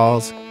return our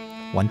calls.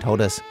 One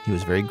told us he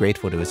was very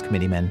grateful to his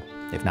committeemen.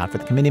 If not for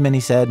the committeemen, he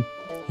said,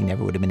 he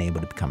never would have been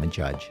able to become a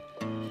judge.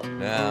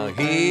 Now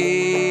here's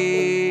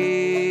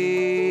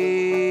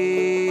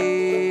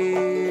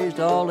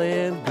all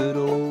them good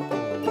old boys.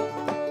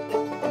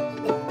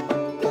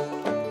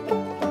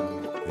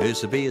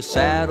 This'll be a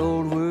sad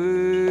old world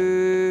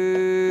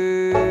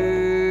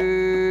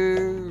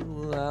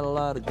without a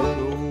lot of good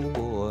old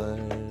boys.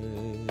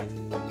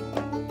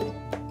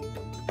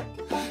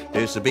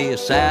 This'll be a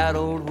sad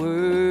old world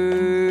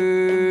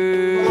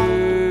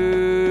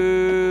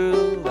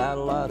without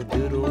a lot of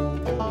good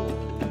old boys.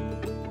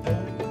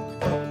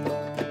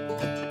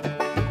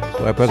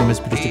 So our program was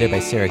produced today by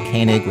Sarah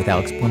Koenig with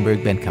Alex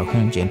Bloomberg, Ben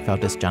Calhoun, Jane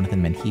Feltus,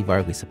 Jonathan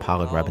Menjivar, Lisa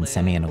Pollard, Robin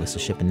Semien, Alyssa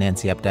Shipp, and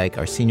Nancy Updike.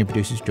 Our senior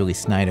producer is Julie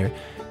Snyder.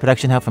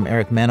 Production help from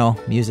Eric Mennel.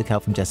 Music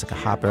help from Jessica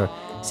Hopper.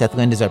 Seth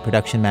Lind is our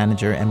production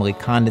manager. Emily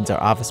Condon's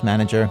our office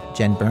manager.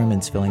 Jen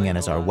Berman's filling in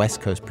as our West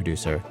Coast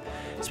producer.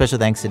 Special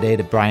thanks today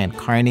to Brian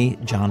Carney,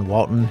 John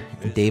Walton,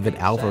 and David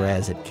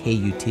Alvarez at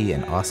KUT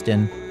in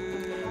Austin.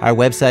 Our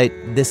website,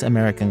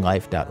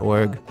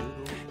 thisamericanlife.org.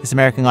 This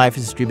American Life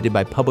is distributed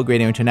by Public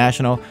Radio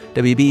International.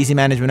 WBEZ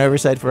management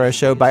oversight for our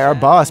show by our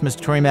boss,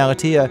 Mr. Tori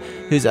Malatia,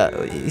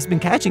 he's been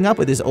catching up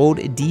with his old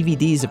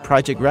DVDs of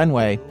Project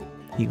Runway.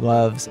 He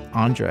loves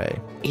Andre.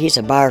 He's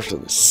a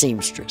marvelous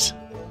seamstress.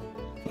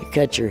 You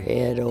cut your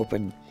head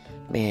open,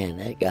 man,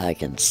 that guy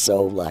can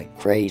sew like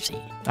crazy.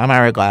 I'm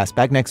Ira Glass,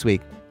 back next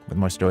week with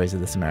more stories of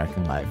This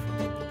American Life.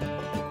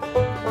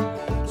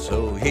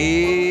 So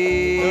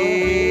here's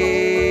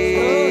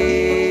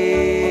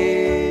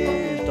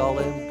all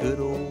them good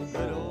old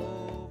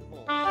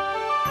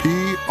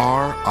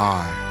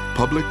PRI,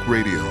 Public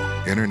Radio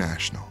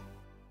International.